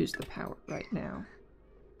could use the power right now.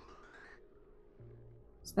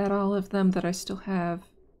 Is that all of them that I still have?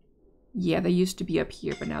 Yeah, they used to be up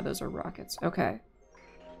here, but now those are rockets. Okay.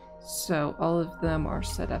 So all of them are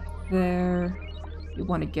set up there. You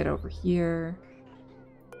want to get over here.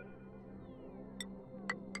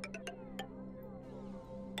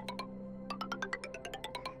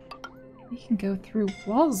 We can go through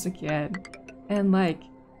walls again and, like,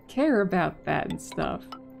 care about that and stuff.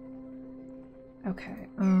 Okay,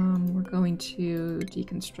 we're going to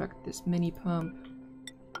deconstruct this mini pump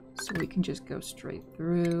so we can just go straight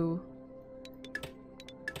through.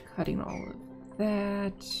 Cutting all of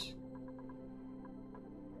that.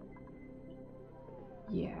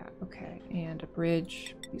 Yeah, okay, and a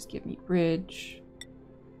bridge. Please give me bridge.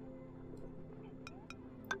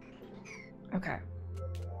 Okay.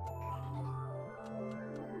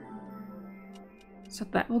 So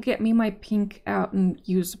that will get me my pink out and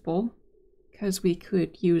usable, because we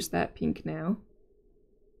could use that pink now.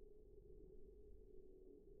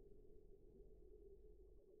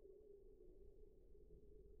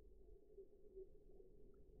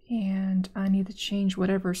 And I need to change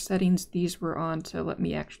whatever settings these were on to let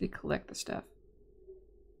me actually collect the stuff.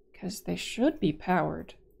 Because they should be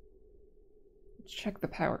powered. Let's check the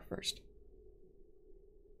power first.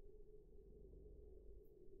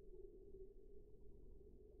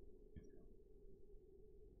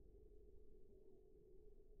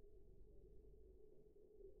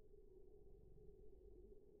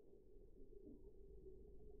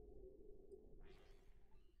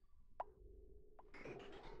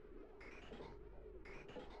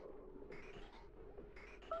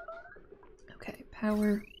 Okay,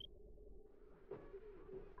 power.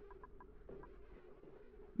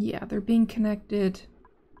 Yeah, they're being connected,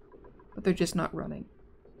 but they're just not running.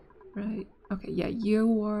 Right? Okay, yeah,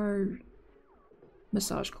 you are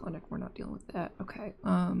Massage clinic, we're not dealing with that. Okay,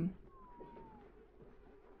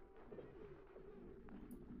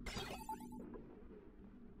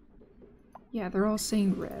 yeah, they're all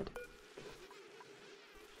saying red.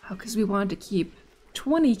 Oh, because we wanted to keep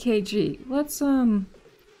 20 kg. Let's, 500.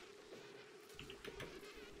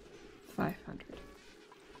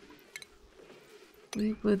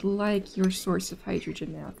 We would like your source of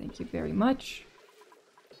hydrogen now. Thank you very much.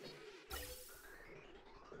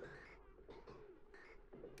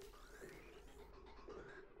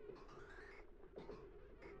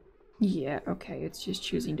 Yeah, okay, it's just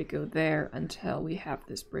choosing to go there until we have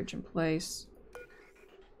this bridge in place.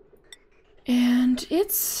 And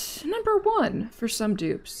it's number 1 for some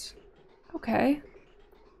dupes. Okay.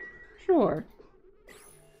 Sure.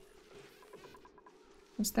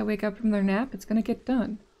 Once they wake up from their nap, it's gonna get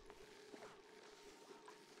done.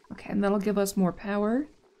 Okay, and that'll give us more power.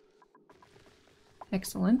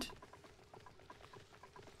 Excellent.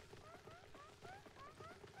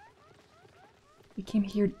 We came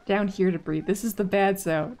here down here to breathe. This is the bad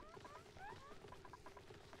zone.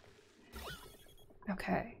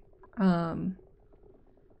 Okay.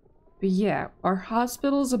 But yeah, our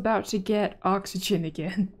hospital's about to get oxygen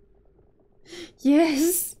again.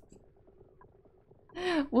 Yes!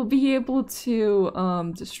 We'll be able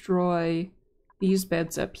to destroy these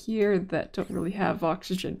beds up here that don't really have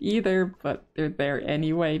oxygen either, but they're there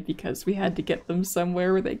anyway because we had to get them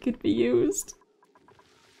somewhere where they could be used.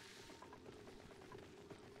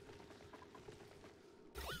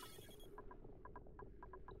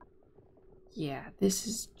 Yeah, this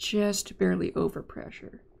is just barely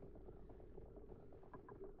overpressure.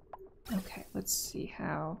 Okay, let's see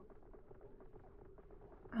how...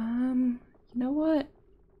 you know what?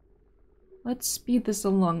 Let's speed this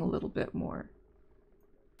along a little bit more.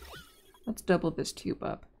 Let's double this tube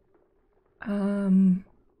up.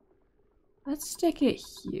 Let's stick it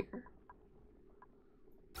here.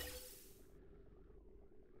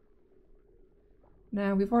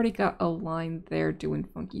 Now, we've already got a line there doing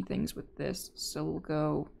funky things with this, so we'll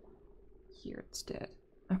go here instead.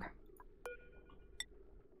 Okay.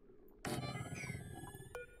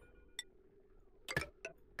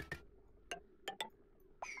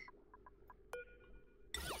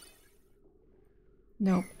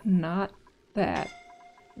 Nope, not that.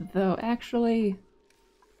 Though, actually,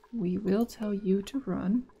 we will tell you to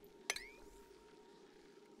run.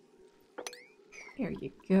 There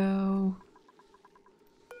you go.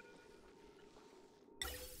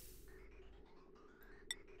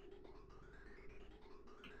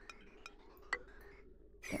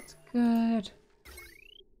 That's good.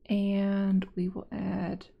 And we will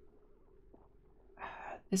add...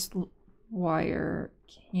 this wire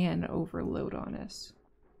can overload on us.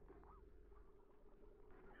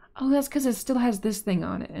 Oh, that's because it still has this thing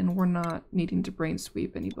on it, and we're not needing to brain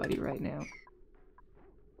sweep anybody right now.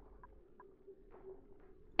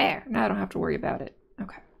 There, now I don't have to worry about it.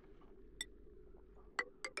 Okay.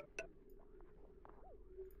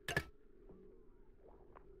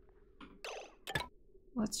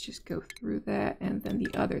 Let's just go through that, and then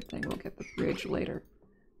the other thing will get the bridge later.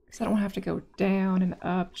 Because I don't have to go down and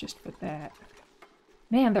up just for that.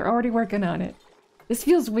 Man, they're already working on it. This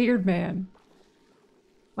feels weird, man.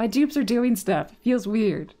 My dupes are doing stuff. It feels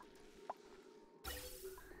weird.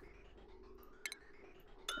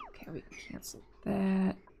 Okay, we can cancel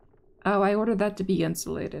that. Oh, I ordered that to be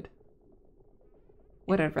insulated.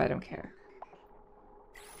 Whatever, I don't care.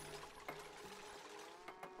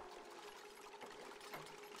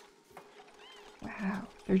 Wow,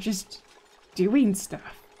 they're just doing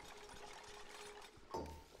stuff.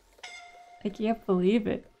 I can't believe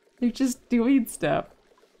it. They're just doing stuff.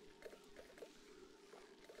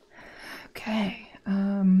 Okay,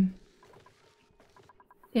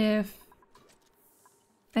 if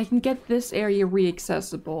I can get this area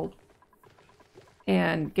re-accessible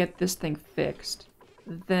and get this thing fixed,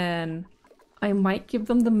 then I might give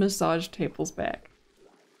them the massage tables back.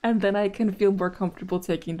 And then I can feel more comfortable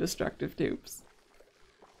taking destructive dupes.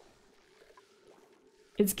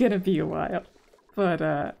 It's gonna be a while,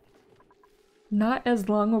 but not as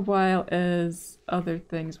long a while as other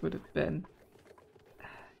things would have been.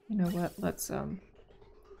 You know what, let's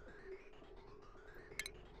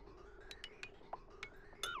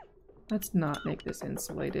not make this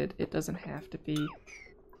insulated. It doesn't have to be.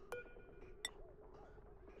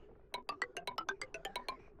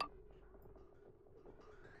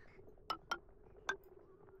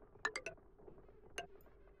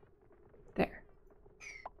 There.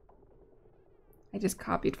 I just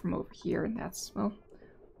copied from over here, and that's, well,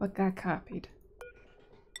 what got copied.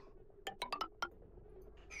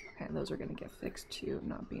 Okay, those are gonna get fixed too,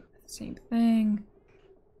 not being the same thing.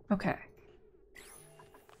 Okay.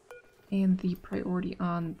 And the priority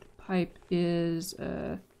on the pipe is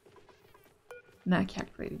not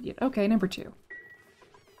calculated yet. Okay, number 2.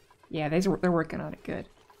 Yeah, they're working on it good.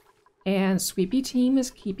 And Sweepy Team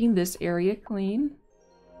is keeping this area clean.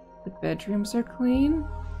 The bedrooms are clean.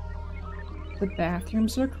 The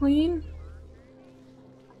bathrooms are clean.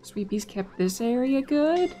 Sweepy's kept this area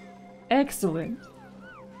good. Excellent.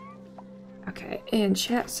 Okay, and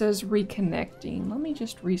chat says reconnecting. Let me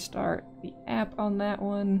just restart the app on that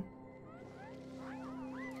one.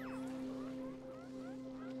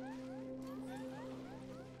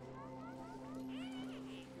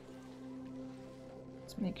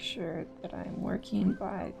 Let's make sure that I'm working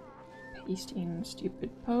by pasting stupid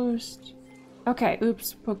post. Okay,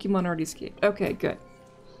 oops, Pokemon already escaped. Okay, good.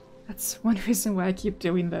 That's one reason why I keep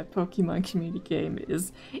doing the Pokemon community game,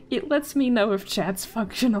 is it lets me know if chat's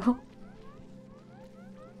functional.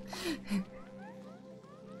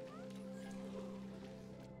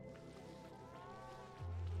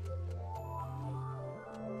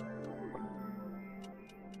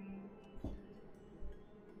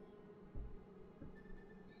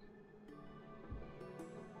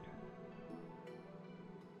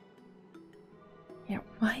 Yeah,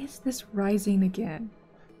 why is this rising again?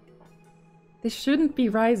 This shouldn't be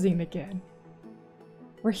rising again.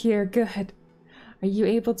 We're here, good. Are you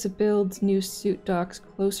able to build new suit docks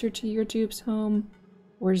closer to your dupe's home?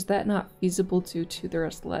 Or is that not feasible due to their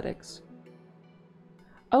aesthetics?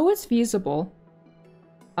 Oh, it's feasible.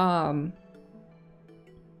 I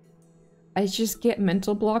just get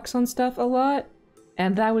mental blocks on stuff a lot,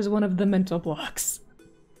 and that was one of the mental blocks.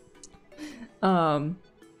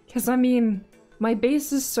 Cause I mean, my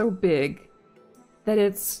base is so big that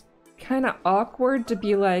it's kind of awkward to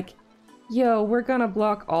be like, yo, we're gonna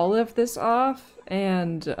block all of this off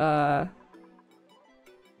and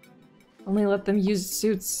only let them use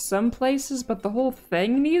suits some places, but the whole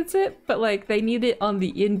thing needs it, but like they need it on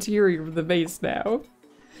the interior of the base now.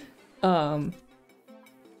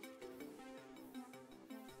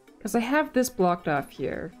 Because I have this blocked off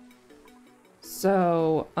here.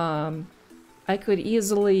 So, I could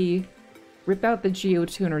easily rip out the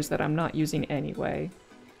geotuners that I'm not using anyway.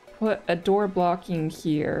 Put a door blocking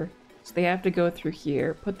here, so they have to go through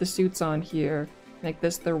here. Put the suits on here, make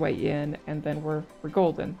this their way in, and then we're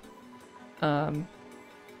golden. Fine,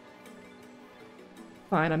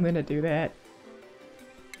 I'm gonna do that.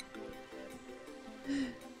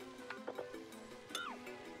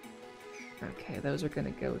 Okay, those are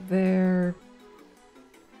gonna go there.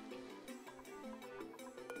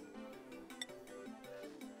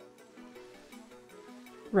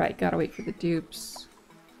 Right, gotta wait for the dupes.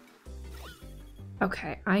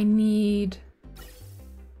 Okay, I need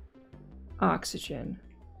oxygen.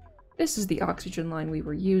 This is the oxygen line we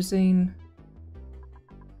were using.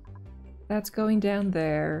 That's going down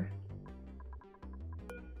there.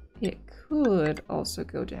 It could also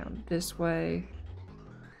go down this way.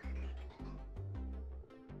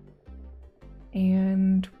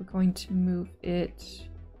 And we're going to move it...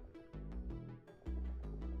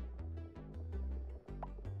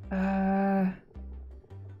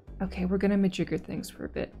 Okay, we're gonna majigger things for a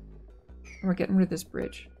bit. And we're getting rid of this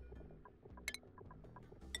bridge.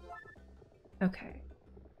 Okay.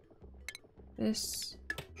 This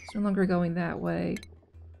is no longer going that way.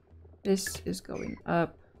 This is going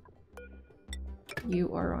up.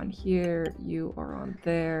 You are on here. You are on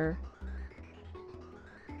there.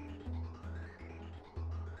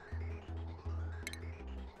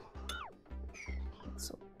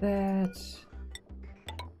 Cancel that.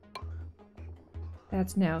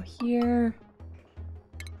 That's now here.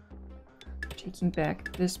 Taking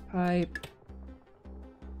back this pipe.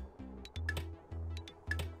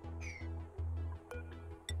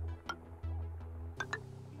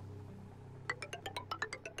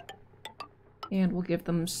 And we'll give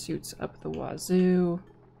them suits up the wazoo.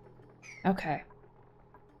 Okay.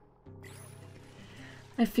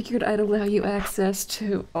 I figured I'd allow you access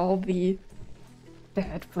to all the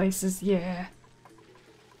bad places, yeah.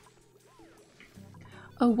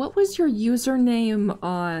 Oh, what was your username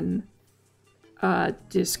on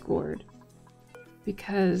Discord?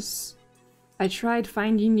 Because I tried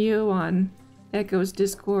finding you on Echo's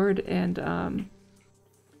Discord and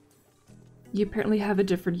you apparently have a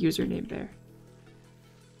different username there.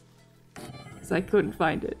 Because I couldn't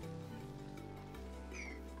find it.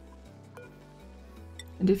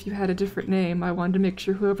 And if you had a different name, I wanted to make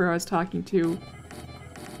sure whoever I was talking to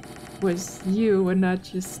was you and not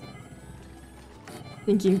just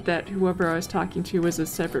thinking that whoever I was talking to was a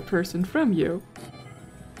separate person from you.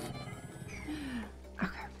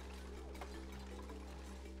 Okay.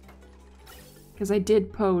 Because I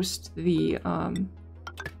did post the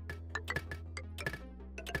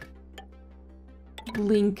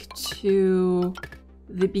link to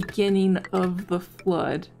the beginning of the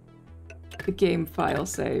flood, the game file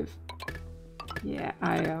save. Yeah,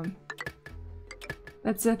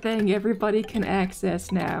 that's a thing everybody can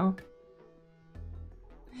access now.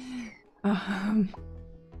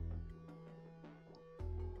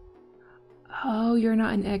 Oh, you're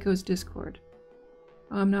not in Echo's Discord.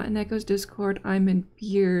 I'm not in Echo's Discord, I'm in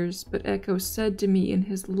Beers, but Echo said to me in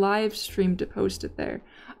his live stream to post it there.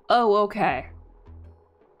 Oh, okay.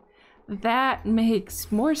 That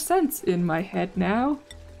makes more sense in my head now.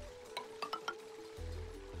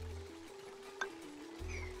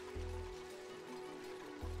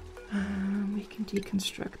 We can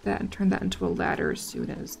deconstruct that and turn that into a ladder as soon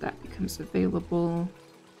as that becomes available.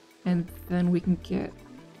 And then we can get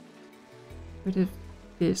rid of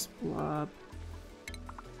this blob.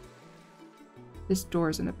 This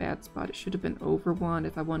door's in a bad spot. It should have been over one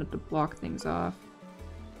if I wanted to block things off.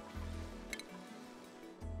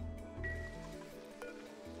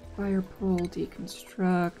 Fire pole,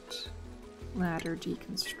 deconstruct. Ladder,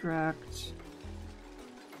 deconstruct.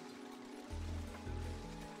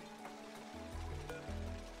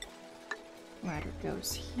 Ladder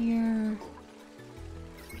goes here.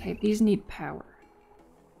 Okay, these need power.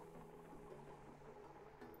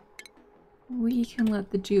 We can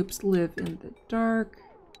let the dupes live in the dark.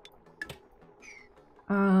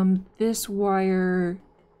 This wire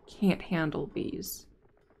can't handle these.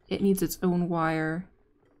 It needs its own wire.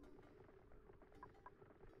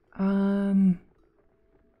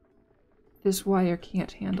 This wire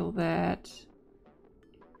can't handle that.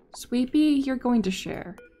 Sweepy, you're going to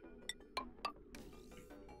share.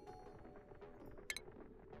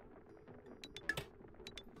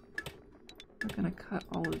 I'm gonna cut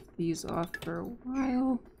all of these off for a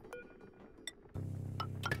while.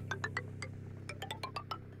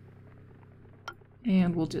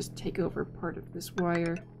 And we'll just take over part of this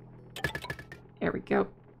wire. There we go.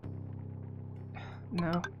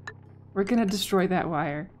 No. We're gonna destroy that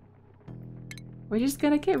wire. We're just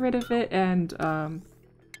gonna get rid of it and,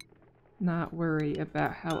 not worry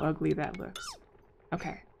about how ugly that looks.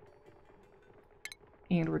 Okay.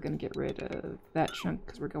 And we're gonna get rid of that chunk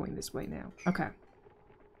because we're going this way now. Okay.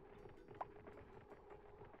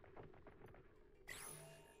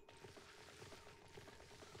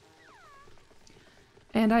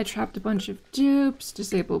 And I trapped a bunch of dupes,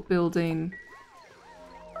 disable building.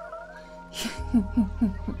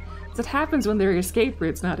 That happens when their escape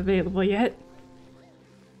route's not available yet.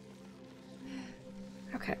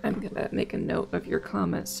 Okay, I'm gonna make a note of your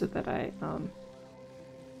comments so that I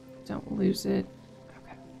don't lose it.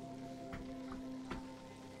 Okay.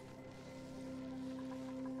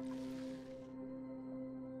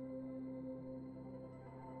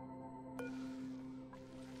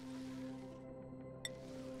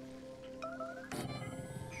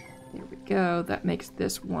 There we go. That makes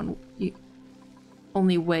this one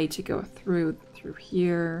only way to go through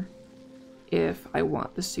here if I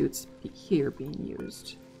want the suits here being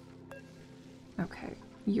used. Okay,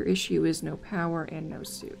 your issue is no power and no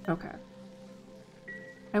suit. Okay.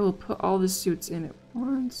 I will put all the suits in at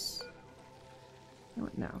once.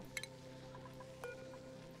 No.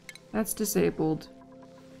 That's disabled.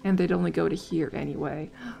 And they'd only go to here anyway.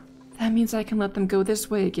 That means I can let them go this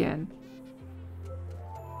way again.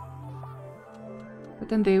 But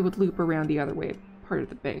then they would loop around the other way, part of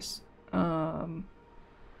the base.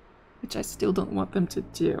 Which I still don't want them to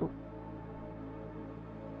do.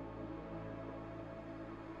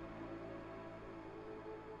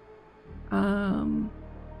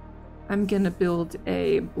 I'm gonna build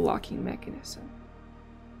a blocking mechanism.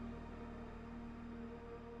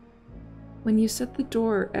 When you set the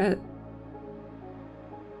door at...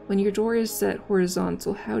 When your door is set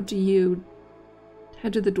horizontal, how do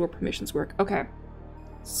the door permissions work? Okay.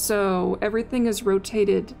 So everything is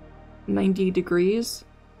rotated 90 degrees.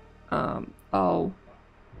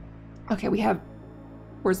 Okay, we have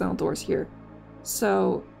horizontal doors here.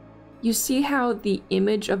 So you see how the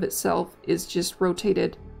image of itself is just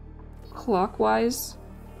rotated clockwise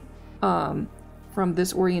from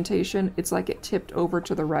this orientation? It's like it tipped over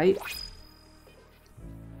to the right.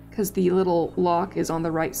 Because the little lock is on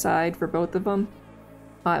the right side for both of them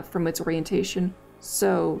from its orientation.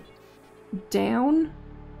 So down...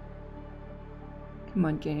 Come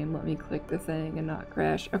on, game, let me click the thing and not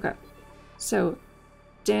crash. Okay. So,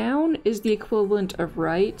 down is the equivalent of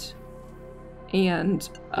right, and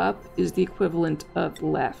up is the equivalent of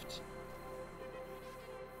left.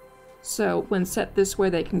 So, when set this way,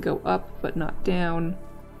 they can go up, but not down.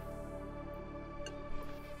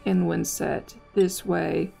 And when set this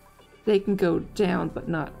way, they can go down but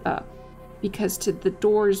not up. Because to the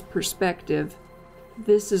door's perspective,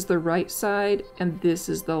 this is the right side and this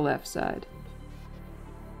is the left side.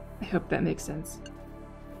 I hope that makes sense.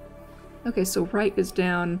 Okay, so right is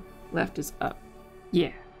down, left is up.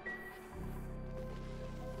 Yeah.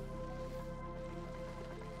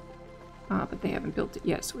 But they haven't built it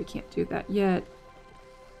yet, so we can't do that yet.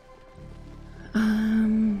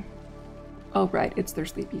 Oh right, it's their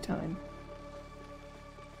sleepy time.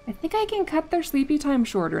 I think I can cut their sleepy time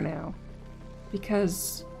shorter now.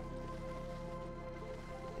 Because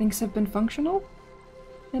things have been functional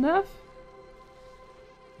enough?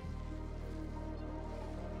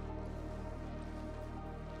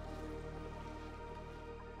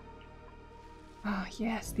 Oh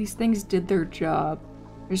yes, these things did their job.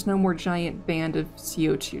 There's no more giant band of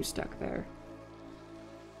CO2 stuck there.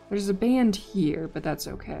 There's a band here, but that's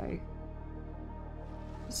okay.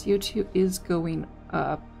 The CO2 is going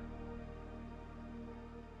up.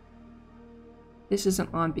 This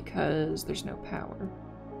isn't on because there's no power.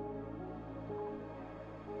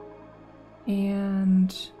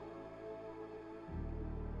 And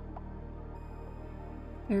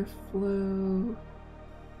airflow.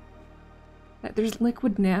 There's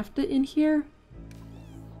liquid naphtha in here?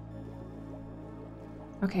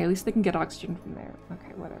 Okay, at least they can get oxygen from there.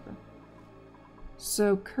 Okay, whatever.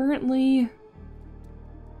 So currently,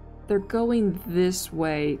 they're going this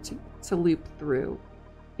way to loop through.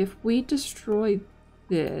 If we destroy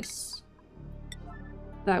this,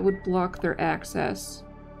 that would block their access.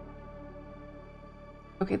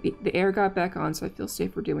 Okay, the air got back on, so I feel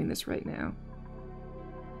safer doing this right now.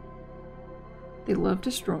 They love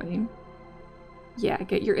destroying. Yeah,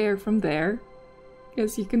 get your air from there.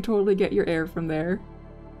 Because you can totally get your air from there.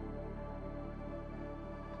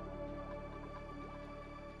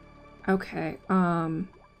 Okay,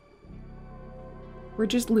 we're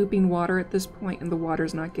just looping water at this point, and the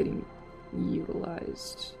water's not getting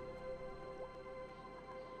utilized.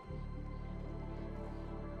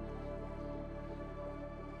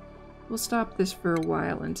 We'll stop this for a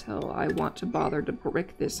while until I want to bother to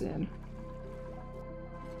brick this in.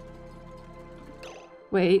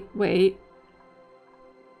 Wait, wait.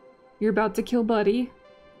 You're about to kill Buddy.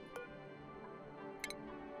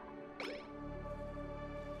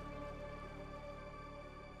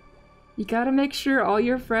 You gotta make sure all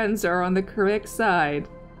your friends are on the correct side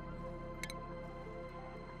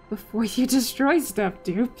before you destroy stuff,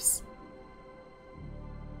 dupes.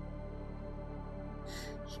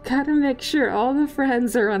 You gotta make sure all the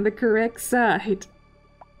friends are on the correct side.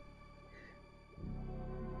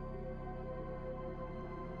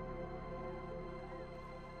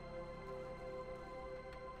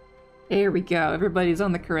 There we go, everybody's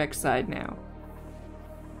on the correct side now.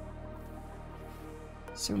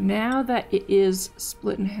 So now that it is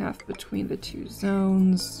split in half between the two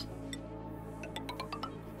zones,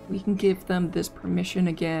 we can give them this permission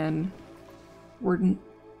again. We're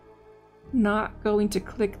not going to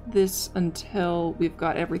click this until we've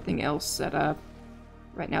got everything else set up.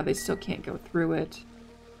 Right now they still can't go through it.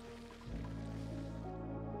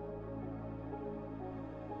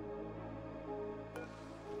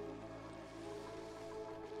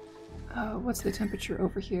 What's the temperature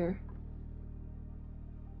over here?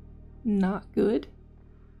 Not good.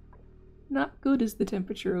 Not good is the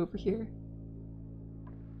temperature over here.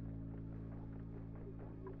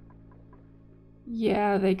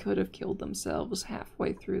 Yeah, they could have killed themselves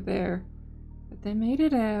halfway through there, but they made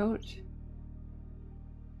it out.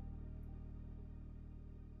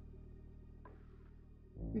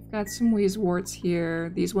 We've got some wheezeworts here.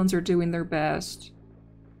 These ones are doing their best.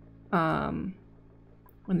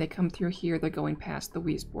 When they come through here, they're going past the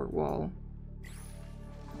wheezewort wall.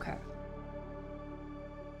 Okay.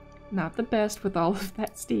 Not the best with all of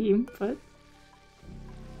that steam, but...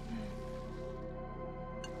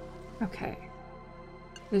 Okay.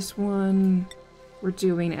 This one, we're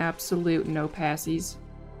doing absolute no passies.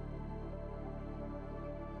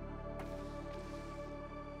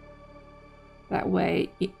 That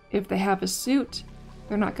way, if they have a suit,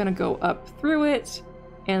 they're not gonna go up through it,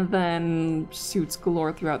 and then suits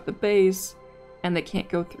galore throughout the base, and they can't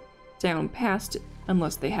go down past it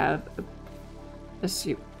unless they have a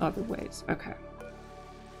suit other ways. Okay.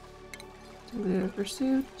 Deliver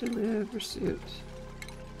suit, deliver suit.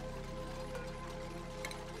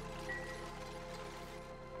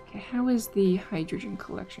 Okay, how is the hydrogen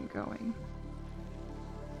collection going?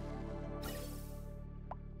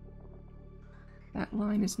 That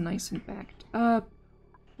line is nice and backed up.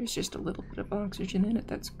 There's just a little bit of oxygen in it,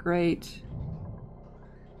 that's great.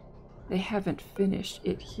 They haven't finished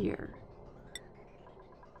it here.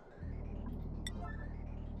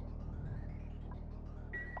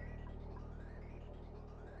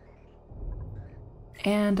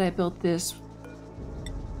 And I built this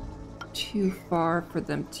too far for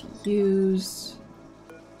them to use.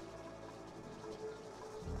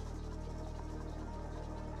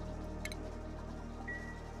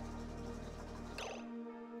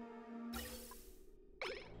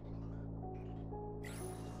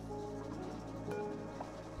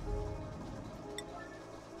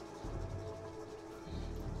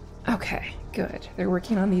 Okay, good. They're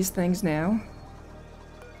working on these things now.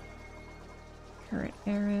 Current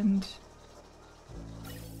errand.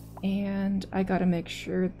 And I gotta make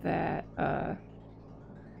sure that,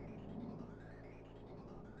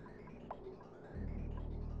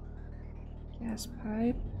 gas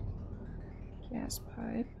pipe. Gas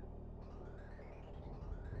pipe.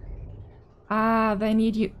 Ah, they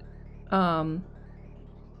need you,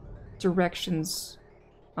 directions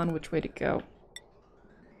on which way to go.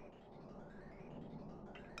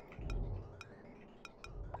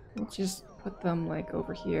 We'll just put them, like,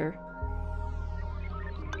 over here.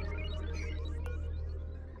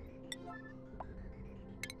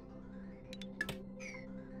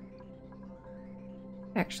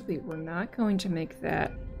 Actually, we're not going to make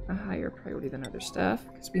that a higher priority than other stuff,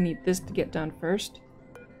 because we need this to get done first.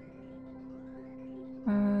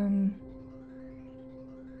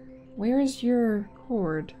 Where is your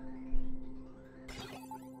cord?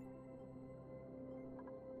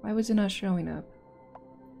 Why was it not showing up?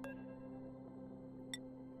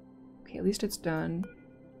 Okay, at least it's done.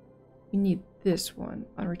 We need this one.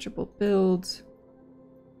 Unreachable builds.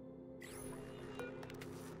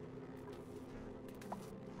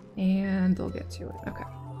 And they'll get to it. Okay.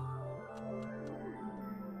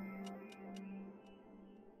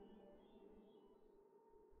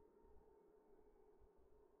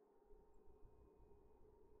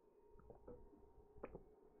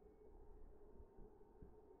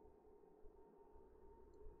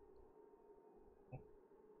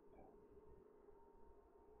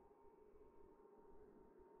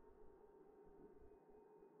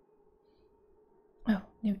 Oh,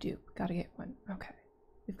 new dupe. Gotta get one. Okay.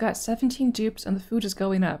 We've got 17 dupes and the food is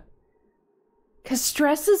going up. 'Cause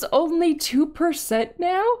stress is only 2%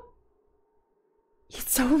 now?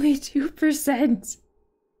 It's only 2%.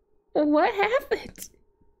 What happened?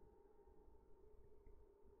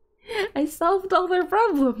 I solved all their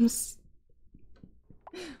problems.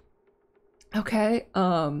 Okay,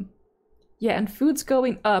 yeah, and food's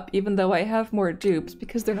going up even though I have more dupes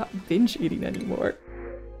because they're not binge eating anymore.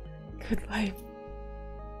 Good life.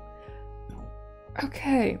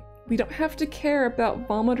 Okay, we don't have to care about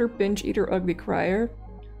vomit or binge eat or ugly crier.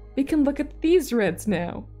 We can look at these reds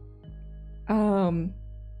now. I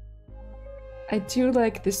do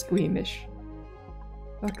like the squeamish.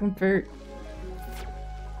 Welcome, Bert.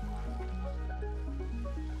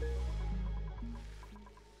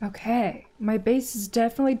 Okay, my base is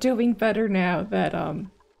definitely doing better now that,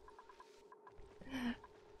 I'm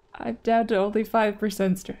down to only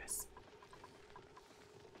 5% stress.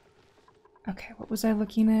 Okay, what was I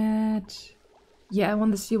looking at? Yeah, I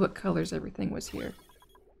wanted to see what colors everything was here.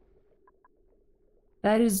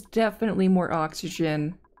 That is definitely more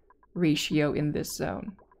oxygen ratio in this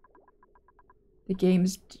zone. The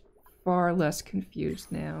game's far less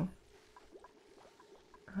confused now.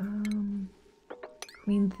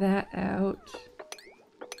 Clean that out.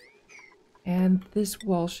 And this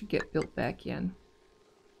wall should get built back in.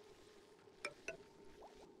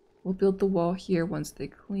 We'll build the wall here once they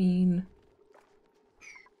clean.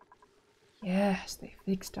 Yes, they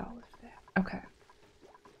fixed all of that. Okay.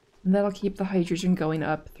 And that'll keep the hydrogen going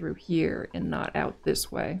up through here and not out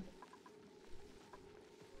this way.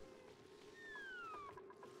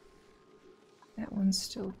 That one's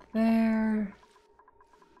still there.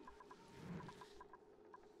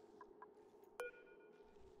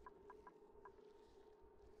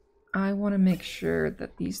 I want to make sure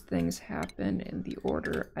that these things happen in the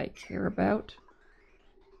order I care about.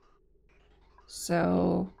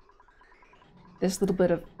 So this little bit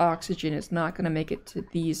of oxygen is not going to make it to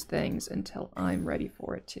these things until I'm ready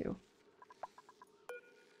for it to.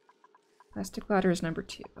 Plastic ladder is number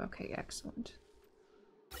 2. Okay, excellent.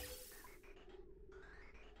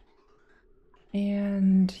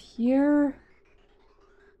 And here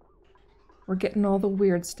we're getting all the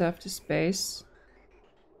weird stuff to space.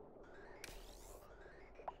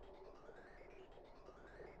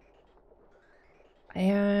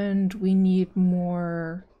 And we need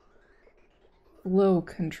more flow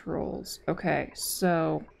controls. Okay,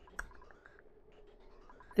 so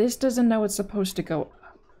this doesn't know it's supposed to go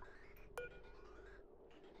up.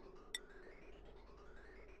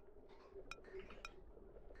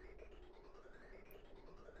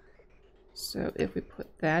 So if we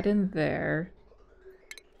put that in there,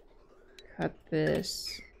 cut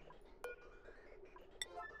this.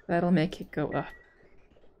 That'll make it go up.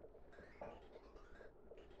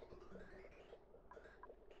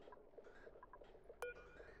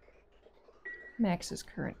 Max's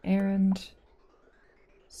current errand.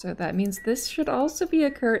 So that means this should also be a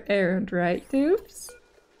current errand, right, Dupes?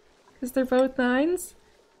 Because they're both 9s?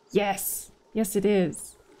 Yes! Yes, it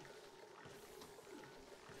is.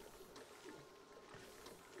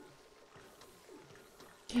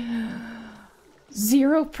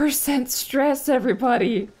 %0 stress,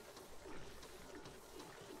 everybody!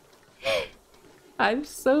 I'm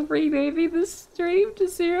so renaming this stream to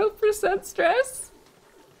 0% stress.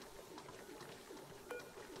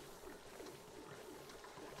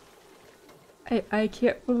 I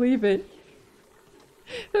can't believe it.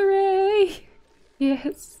 Hooray!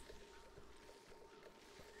 Yes.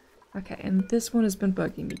 Okay, and this one has been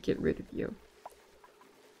bugging me. Get rid of you.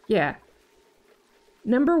 Yeah.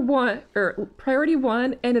 Number 1, or priority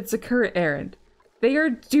 1, and it's a current errand. They are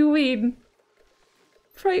doing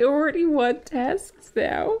priority 1 tasks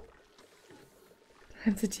now.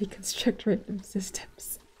 Time to deconstruct random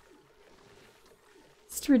systems.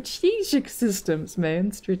 Strategic systems,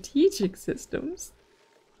 man. Strategic systems.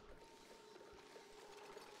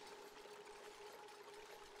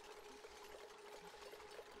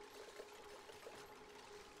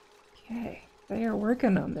 Okay, they are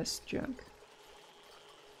working on this junk.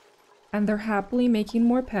 And they're happily making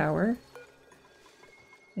more power.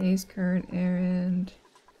 Today's current errand.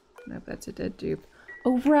 Nope, that's a dead dupe.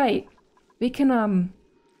 Oh, right! We can,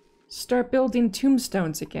 start building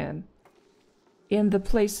tombstones again. In the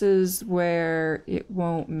places where it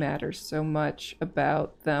won't matter so much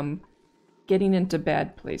about them getting into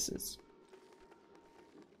bad places.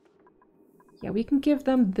 Yeah, we can give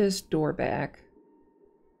them this door back.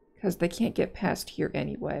 Because they can't get past here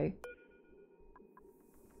anyway.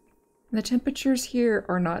 The temperatures here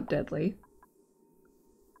are not deadly.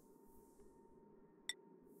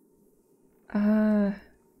 Do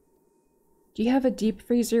you have a deep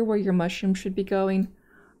freezer where your mushroom should be going?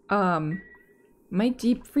 My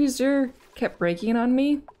deep freezer kept breaking on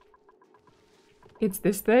me. It's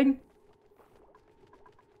this thing.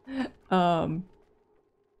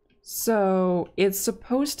 So it's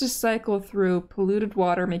supposed to cycle through polluted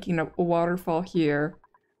water, making a waterfall here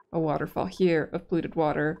of polluted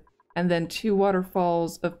water, and then 2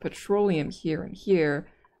 waterfalls of petroleum here and here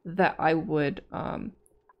that I would,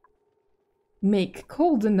 make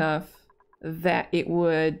cold enough that it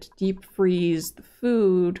would deep freeze the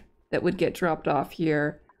food that would get dropped off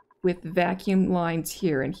here with vacuum lines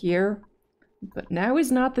here and here. But now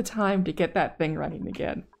is not the time to get that thing running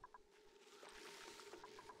again.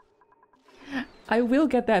 I will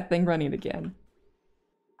get that thing running again.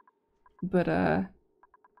 But,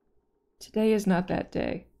 today is not that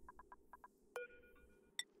day.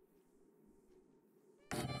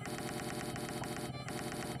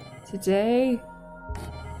 Today,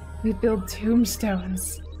 we build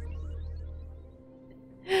tombstones.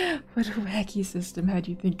 What a wacky system, how'd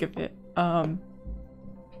you think of it? I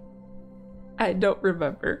don't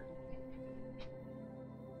remember.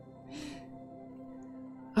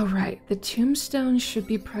 Alright, the tombstone should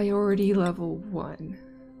be priority level 1.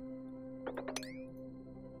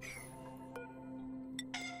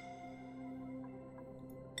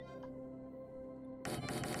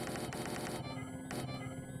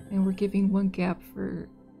 And we're giving 1 gap for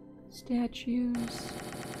statues.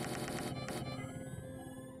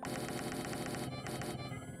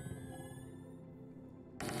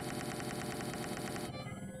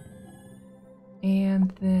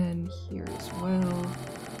 And then here as well.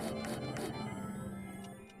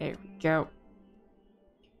 There we go.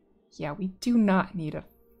 Yeah, we do not need a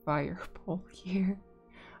fire pole here.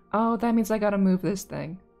 Oh, that means I gotta move this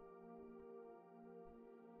thing.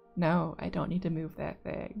 No, I don't need to move that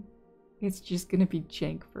thing. It's just gonna be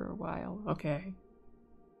jank for a while. Okay.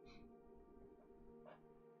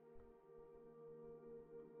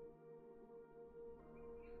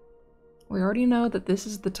 We already know that this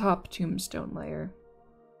is the top tombstone layer.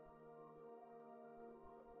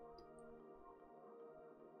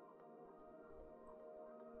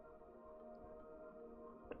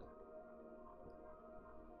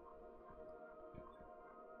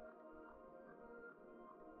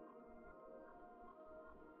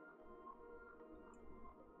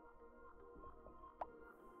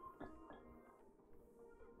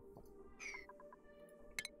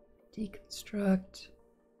 Deconstruct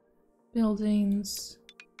buildings.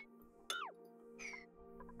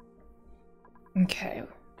 Okay,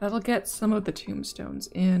 that'll get some of the tombstones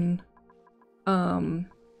in.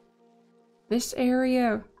 This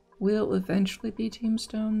area will eventually be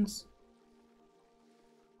tombstones.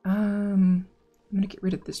 I'm gonna get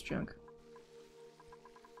rid of this junk.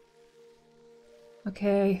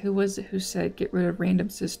 Okay, who was it who said get rid of random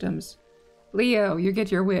systems? Leo, you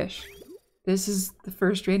get your wish. This is the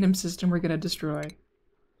first random system we're gonna destroy.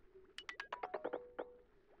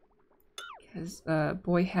 Because,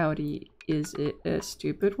 boy howdy, is it a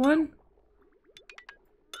stupid one?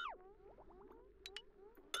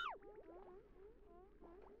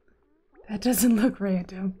 That doesn't look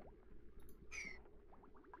random.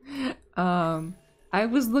 I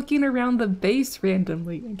was looking around the base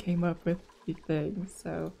randomly and came up with the thing,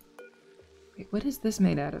 so... Wait, what is this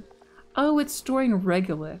made out of? Oh, it's storing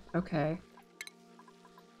regolith. Okay.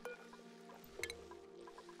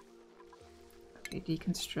 Okay,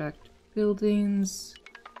 deconstruct buildings.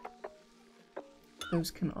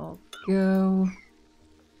 Those can all go.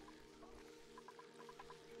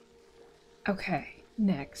 Okay,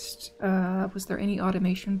 next. Was there any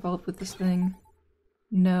automation involved with this thing?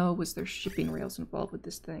 No. Was there shipping rails involved with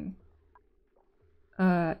this thing?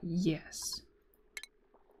 Yes.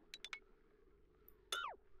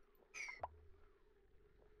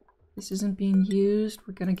 This isn't being used.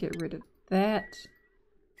 We're gonna get rid of that.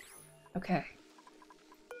 Okay.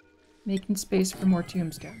 Making space for more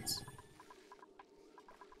tombstones.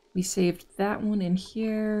 We saved that one in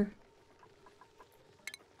here.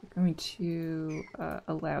 We're going to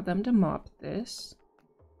allow them to mop this.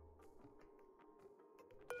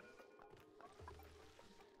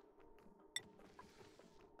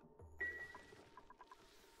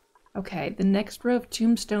 Okay, the next row of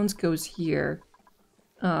tombstones goes here.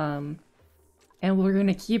 And we're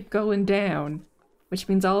gonna keep going down, which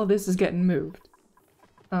means all of this is getting moved.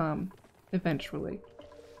 Eventually.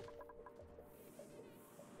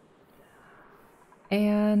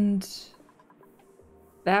 And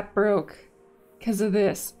that broke because of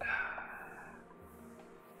this.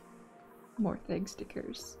 More thing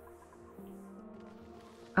stickers.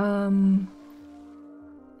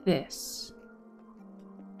 This.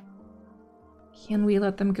 Can we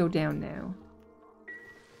let them go down now?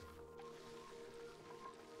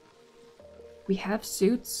 We have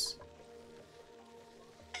suits.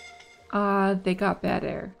 They got bad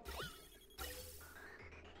air.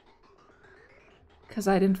 Because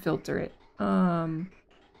I didn't filter it.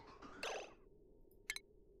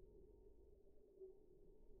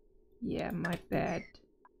 Yeah, my bad.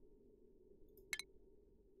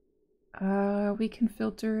 We can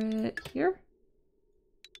filter it here.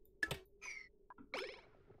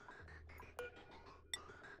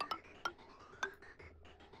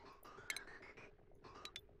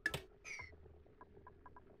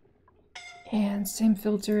 And same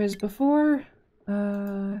filter as before.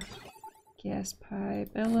 Gas pipe,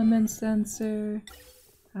 element sensor,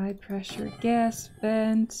 high pressure gas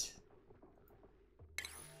vent.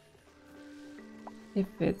 If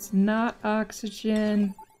it's not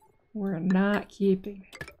oxygen, we're not keeping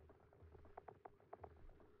it.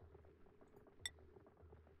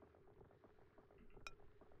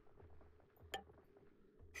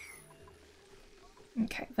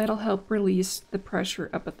 Okay, that'll help release the pressure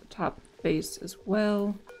up at the top of the base as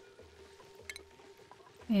well.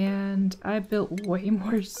 And I built way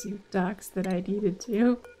more suit docks than I needed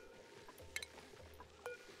to.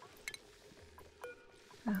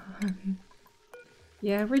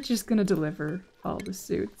 Yeah, we're just gonna deliver all the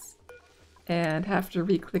suits. And have to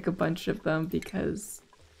re-click a bunch of them because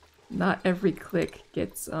not every click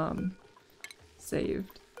gets,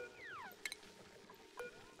 saved.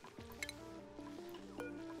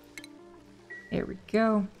 There we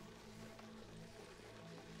go.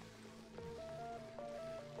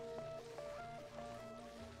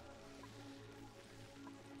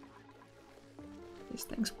 This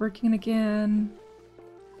thing's working again.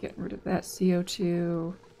 Getting rid of that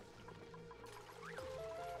CO2.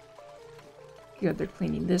 Good, they're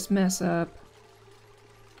cleaning this mess up.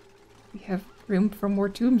 We have room for more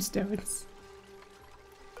tombstones.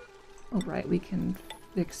 Alright, we can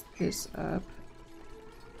fix this up.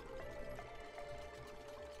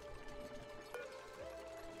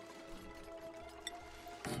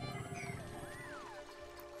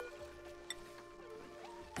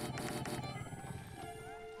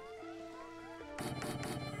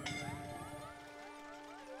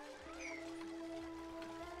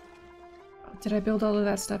 Did I build all of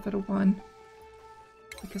that stuff out of one?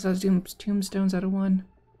 Because I was doing tombstones out of one?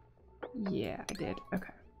 Yeah, I did.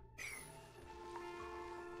 Okay.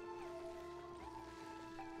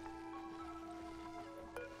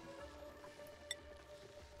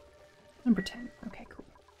 Number 10. Okay, cool.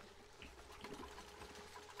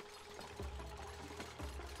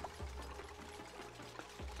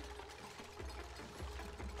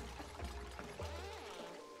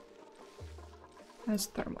 How's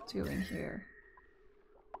thermal doing here?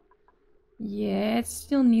 Yeah, it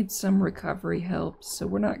still needs some recovery help, so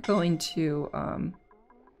we're not going to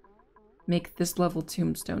make this level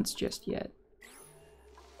tombstones just yet.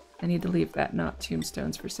 I need to leave that not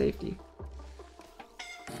tombstones for safety.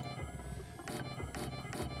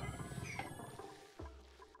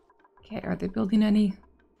 Okay, are they building any?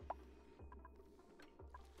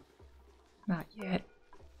 Not yet.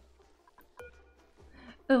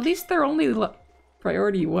 At least they're only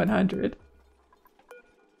priority 100.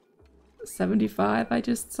 75 I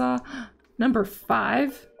just saw. Number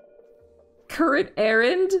 5? Current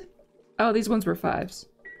errand? Oh, these ones were 5s.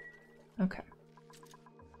 Okay.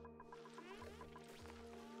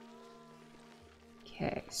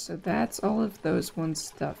 Okay, so that's all of those ones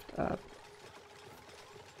stuffed up.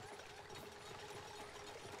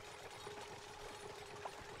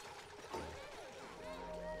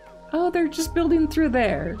 Oh, they're just building through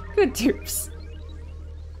there. Good dupes.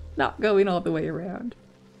 Not going all the way around.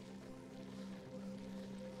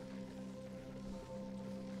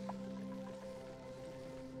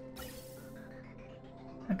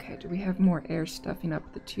 Okay, do we have more air stuffing up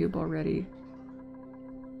the tube already?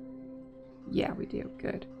 Yeah, we do.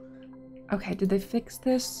 Good. Okay, did they fix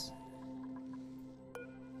this?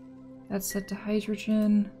 That's set to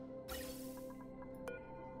hydrogen.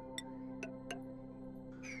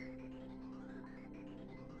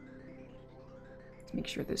 Let's make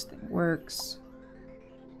sure this thing works.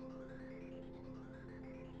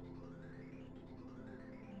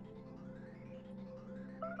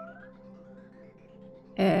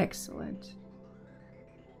 Excellent.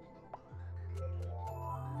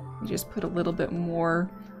 We just put a little bit more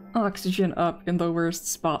oxygen up in the worst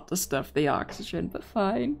spot to stuff the oxygen, but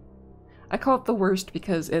fine. I call it the worst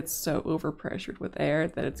because it's so overpressured with air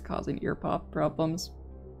that it's causing ear pop problems.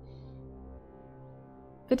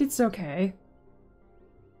 But it's okay.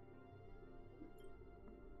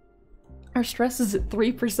 Our stress is at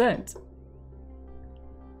 3%.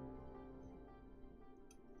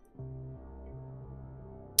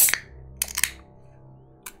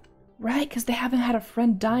 Right, because they haven't had a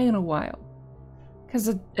friend die in a while. Because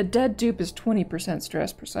a dead dupe is 20%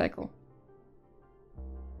 stress per cycle.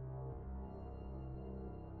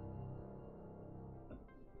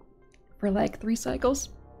 For like 3 cycles.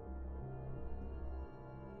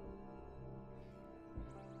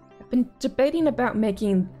 I've been debating about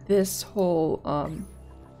making this whole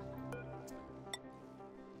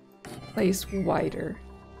place wider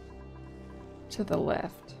to the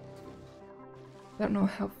left. I don't know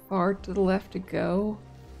how far to the left to go.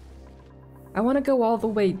 I want to go all the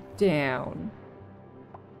way down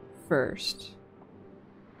first.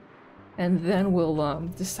 And then we'll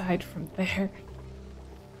decide from there.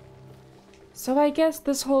 So I guess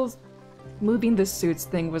this whole moving the suits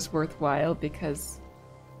thing was worthwhile because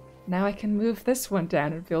now I can move this one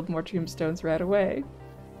down and build more tombstones right away.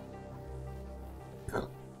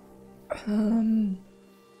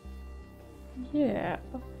 Yeah.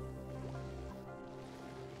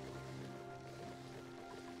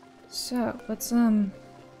 So, let's,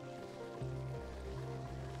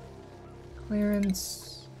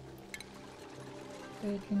 clearance,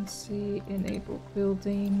 vacancy, enable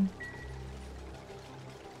building.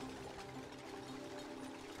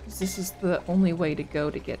 Because this is the only way to go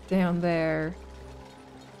to get down there.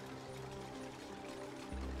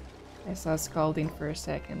 I saw scalding for a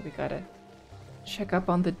second. We gotta check up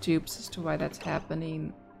on the dupes as to why that's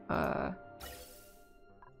happening.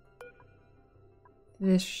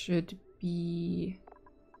 This should be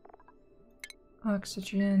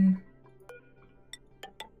oxygen.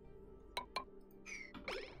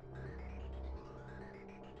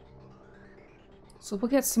 So we'll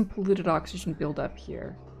get some polluted oxygen buildup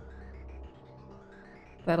here.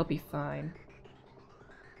 That'll be fine.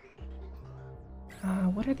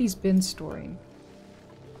 What are these bins storing?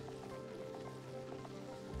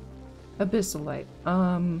 Abyssalite.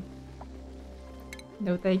 No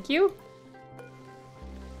thank you.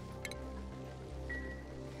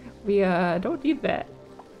 We, don't need that.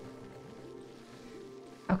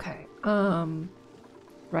 Okay,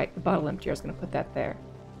 right, the bottle emptier, I was gonna put that there.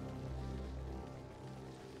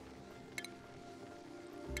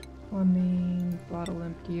 Plumbing, bottle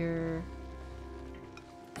emptier.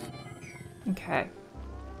 Okay.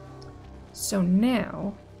 So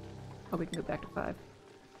now, oh, we can go back to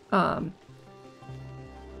 5.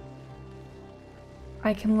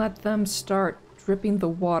 I can let them start dripping the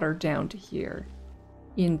water down to here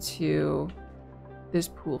into this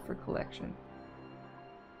pool for collection.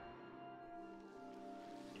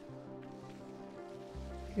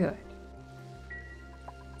 Good.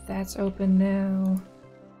 That's open now.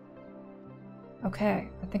 Okay,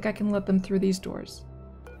 I think I can let them through these doors.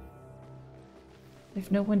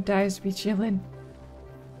 If no one dies, we chillin'.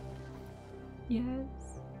 Yes.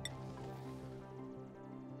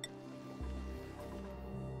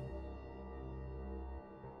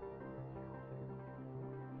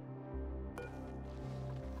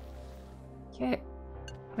 Okay.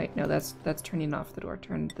 Wait, no, that's turning off the door.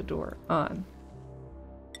 Turn the door on.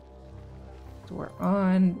 Door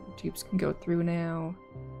on. Dupes can go through now.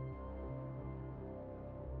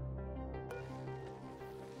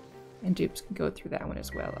 And dupes can go through that one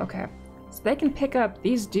as well. Okay. So they can pick up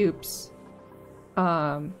these dupes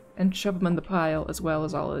and shove them in the pile as well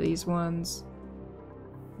as all of these ones.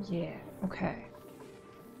 Yeah, okay.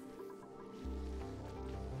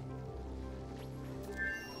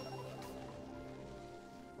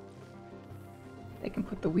 They can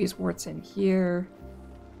put the Wheezeworts in here.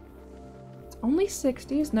 It's only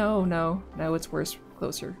 60s? No, it's worse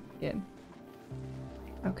closer in.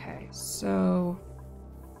 Okay, so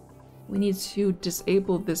we need to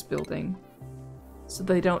disable this building so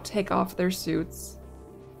they don't take off their suits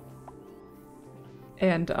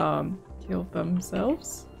and kill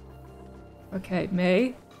themselves. Okay,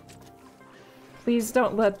 May, please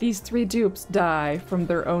don't let these 3 dupes die from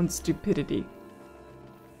their own stupidity.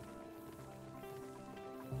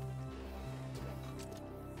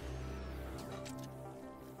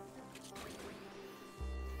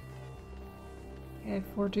 Okay,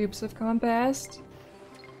 4 dupes have gone past.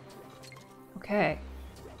 Okay.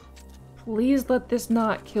 Please let this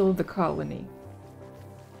not kill the colony.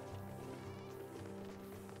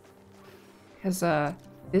 Because,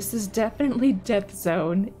 this is definitely death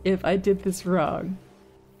zone if I did this wrong.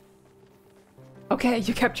 Okay,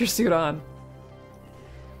 you kept your suit on.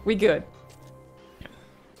 We good.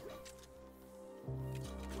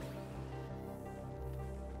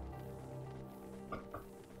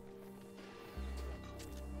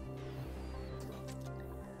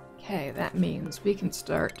 Okay, that means we can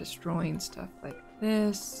start destroying stuff like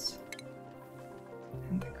this.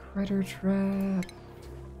 And the critter trap.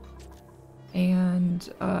 And,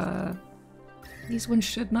 these ones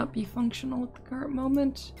should not be functional at the current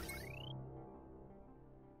moment.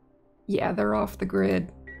 Yeah, they're off the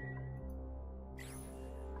grid.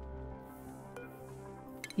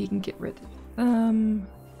 You can get rid of them.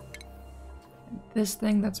 And this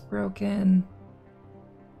thing that's broken.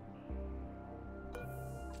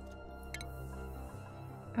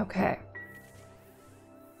 Okay.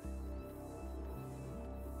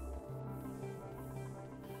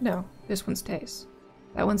 No, this one stays.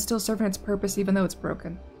 That one's still serving its purpose even though it's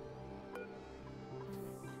broken.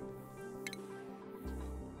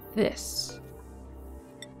 This.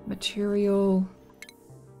 Material.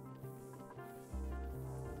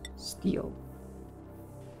 Steel.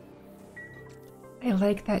 I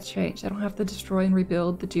like that change. I don't have to destroy and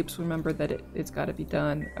rebuild. The dupes remember that it's gotta be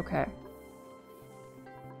done. Okay.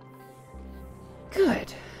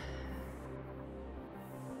 Good.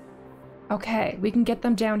 Okay, we can get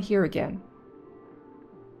them down here again.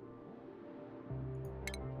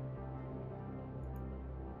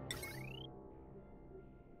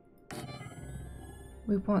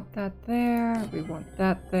 We want that there, we want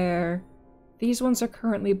that there. These ones are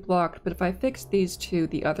currently blocked, but if I fix these 2,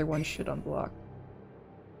 the other ones should unblock.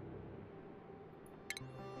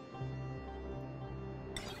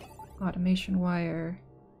 Automation wire.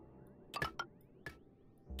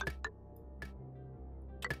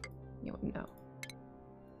 No.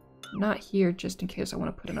 Not here, just in case I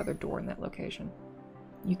want to put another door in that location.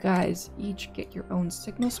 You guys each get your own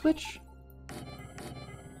signal switch.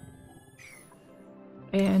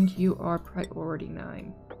 And you are priority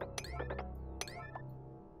 9.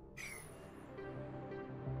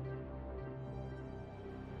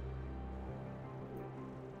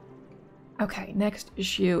 Okay, next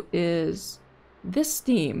issue is this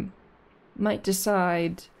steam might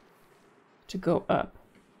decide to go up.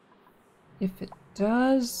 If it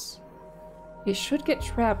does, it should get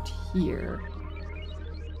trapped here.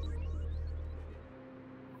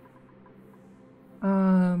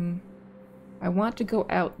 I want to go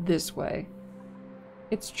out this way.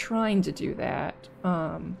 It's trying to do that.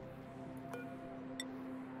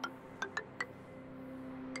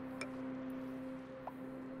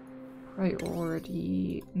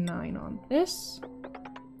 Priority 9 on this.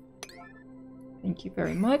 Thank you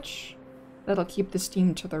very much. That'll keep the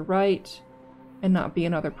steam to the right and not be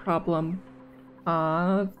another problem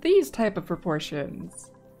of these type of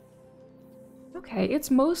proportions. Okay,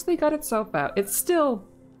 it's mostly got itself out. It's still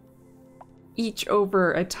each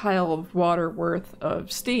over a tile of water worth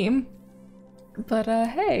of steam. But,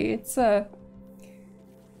 hey, it's,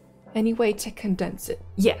 any way to condense it.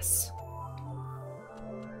 Yes.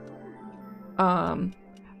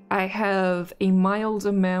 I have a mild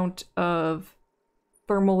amount of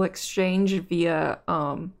thermal exchange via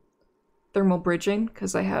thermal bridging,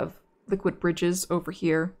 because I have liquid bridges over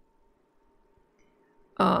here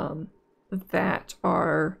that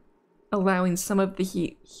are allowing some of the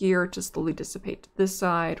heat here to slowly dissipate to this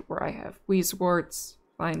side, where I have Weezeworts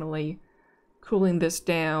finally cooling this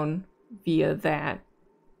down via that.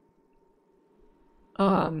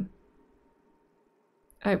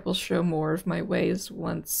 I will show more of my ways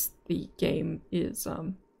once the game is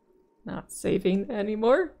not saving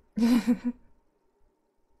anymore.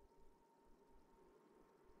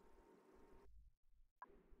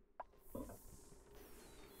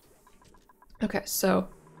 Okay, so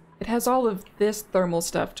it has all of this thermal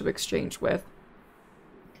stuff to exchange with.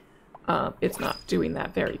 It's not doing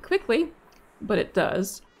that very quickly, but it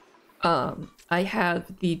does. I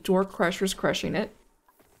have the door crushers crushing it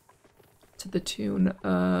to the tune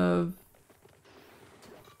of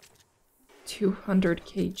 200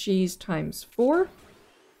 kgs times 4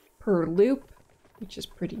 per loop, which is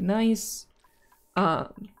pretty nice. I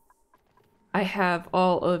have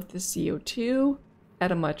all of the CO2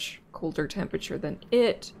 at a much colder temperature than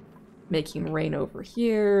it, making rain over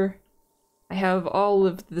here. I have all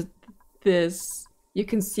of this. You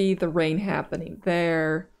can see the rain happening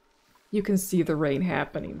there. You can see the rain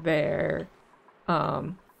happening there.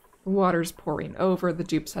 The water's pouring over. The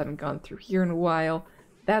dupes haven't gone through here in a while.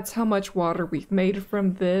 That's how much water we've made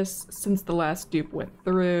from this since the last dupe went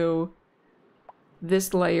through.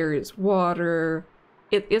 This layer is water.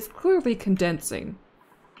 It's clearly condensing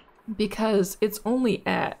because it's only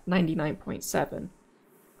at 99.7.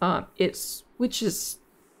 Its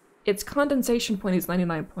condensation point is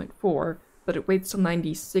 99.4, but it waits till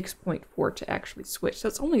 96.4 to actually switch. So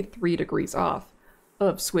it's only 3 degrees off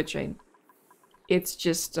of switching. It's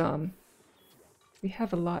just, we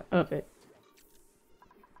have a lot of it.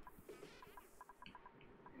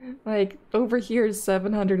 Like, over here is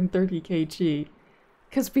 730 kg,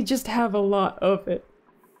 because we just have a lot of it.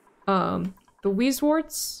 The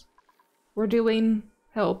Weezeworts, we're doing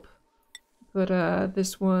help, but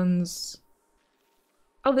this one's...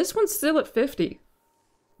 Oh, this one's still at 50.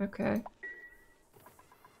 Okay.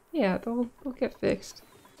 Yeah, they'll get fixed.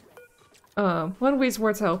 One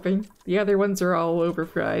Weezewort's helping. The other ones are all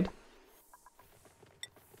overfried.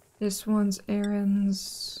 This one's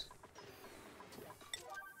errands.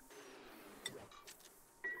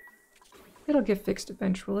 It'll get fixed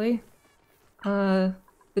eventually. The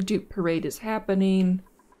dupe parade is happening.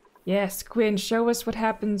 Yes, Quinn, show us what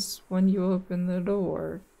happens when you open the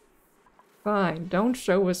door. Fine, don't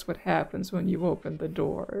show us what happens when you open the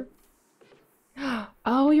door.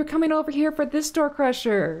 Oh, you're coming over here for this door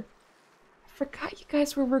crusher! I forgot you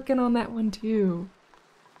guys were working on that one too.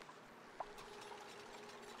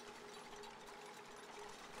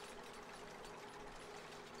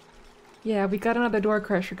 Yeah, we got another door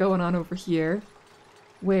crusher going on over here,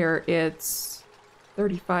 where it's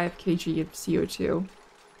 35 kg of CO2.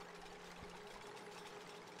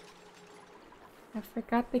 I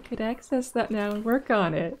forgot they could access that now and work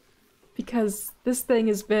on it, because this thing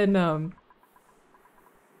has been a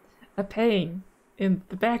pain in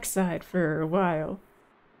the backside for a while.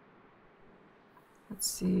 Let's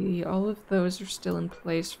see, all of those are still in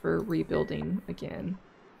place for rebuilding again.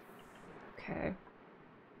 Okay.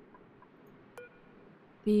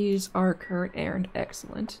 These are current and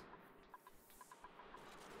excellent.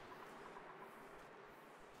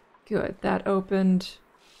 Good, that opened.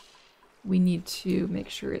 We need to make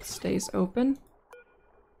sure it stays open.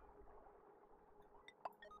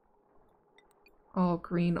 All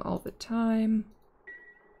green all the time.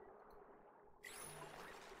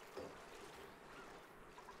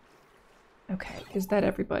 Okay, is that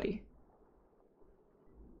everybody?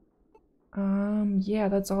 Yeah,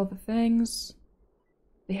 that's all the things.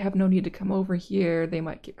 They have no need to come over here. They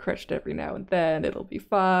might get crushed every now and then. It'll be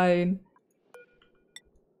fine.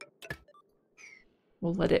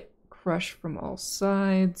 We'll let it crush from all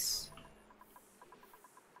sides.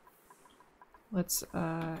 Let's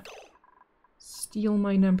steal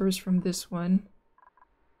my numbers from this one.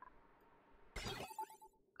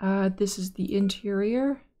 This is the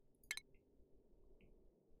interior.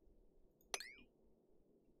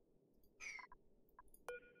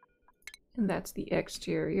 And that's the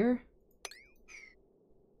exterior.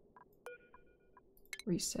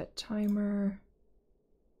 Reset timer.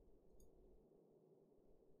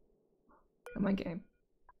 Come on, game.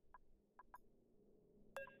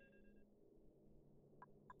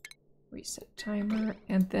 Reset timer,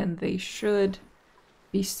 and then they should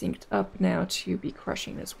be synced up now to be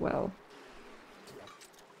crushing as well.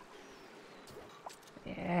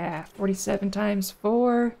 Yeah, 47 times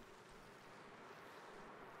 4.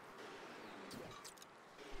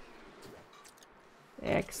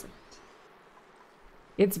 Excellent.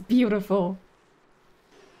 It's beautiful.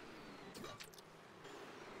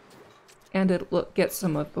 And it'll get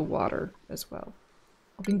some of the water as well.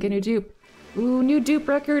 Hoping to get a new dupe. Ooh, new dupe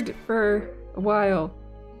record for a while.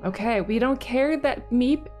 Okay, we don't care that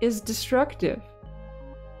Meep is destructive.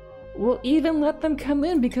 We'll even let them come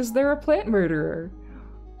in because they're a plant murderer.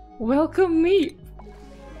 Welcome, Meep.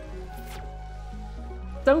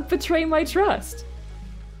 Don't betray my trust.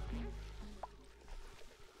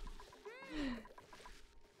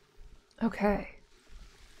 Okay.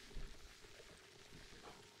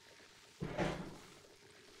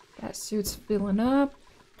 That suit's filling up.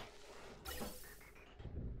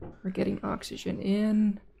 We're getting oxygen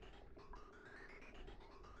in.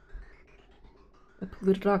 The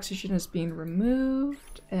polluted oxygen is being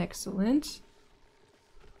removed. Excellent.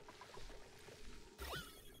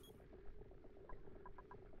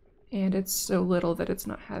 And it's so little that it's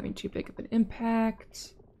not having too big of an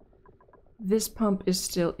impact. This pump is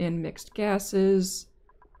still in mixed gases.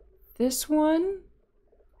 This one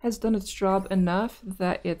has done its job enough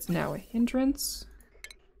that it's now a hindrance.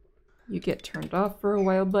 You get turned off for a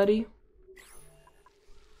while, buddy.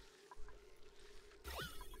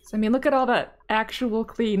 So, I mean, look at all that actual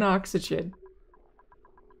clean oxygen.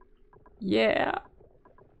 Yeah.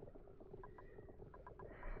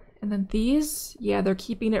 And then these, yeah, they're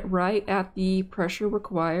keeping it right at the pressure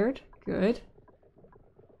required. Good.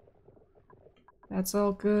 That's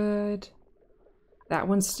all good. That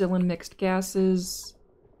one's still in mixed gases.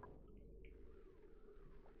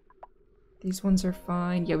 These ones are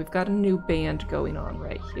fine. Yeah, we've got a new band going on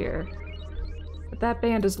right here. But that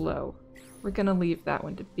band is low. We're gonna leave that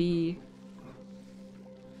one to be.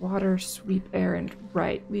 Water, sweep, air, and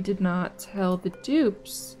right. We did not tell the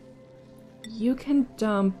dupes. You can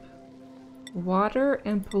dump water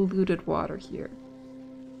and polluted water here.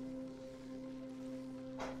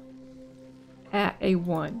 At a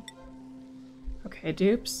 1. Okay,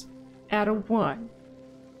 dupes. At a 1.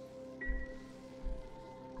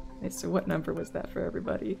 Okay, so what number was that for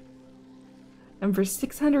everybody? Number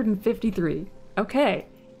 653. Okay,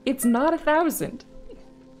 it's not 1,000.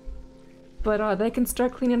 But they can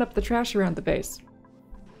start cleaning up the trash around the base.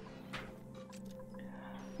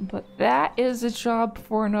 But that is a job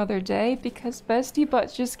for another day because Bestie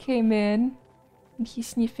Butt just came in. And he's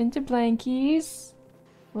sniffing the blankies.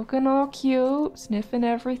 Looking all cute, sniffing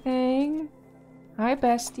everything. Hi,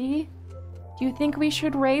 Bestie. Do you think we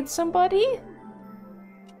should raid somebody?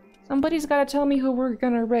 Somebody's gotta tell me who we're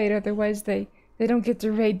gonna raid, otherwise they don't get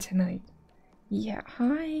to raid tonight. Yeah,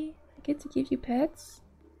 hi. I get to give you pets?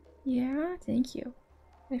 Yeah, thank you.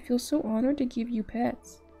 I feel so honored to give you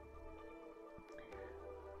pets.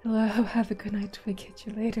 Hello, have a good night till I get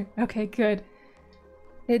you later. Okay, good.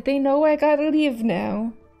 They know I gotta leave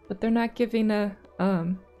now, but they're not giving a,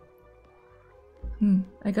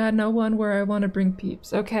 I got no one where I want to bring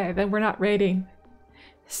peeps. Okay, then we're not raiding.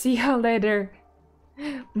 See y'all later.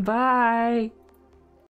 Bye.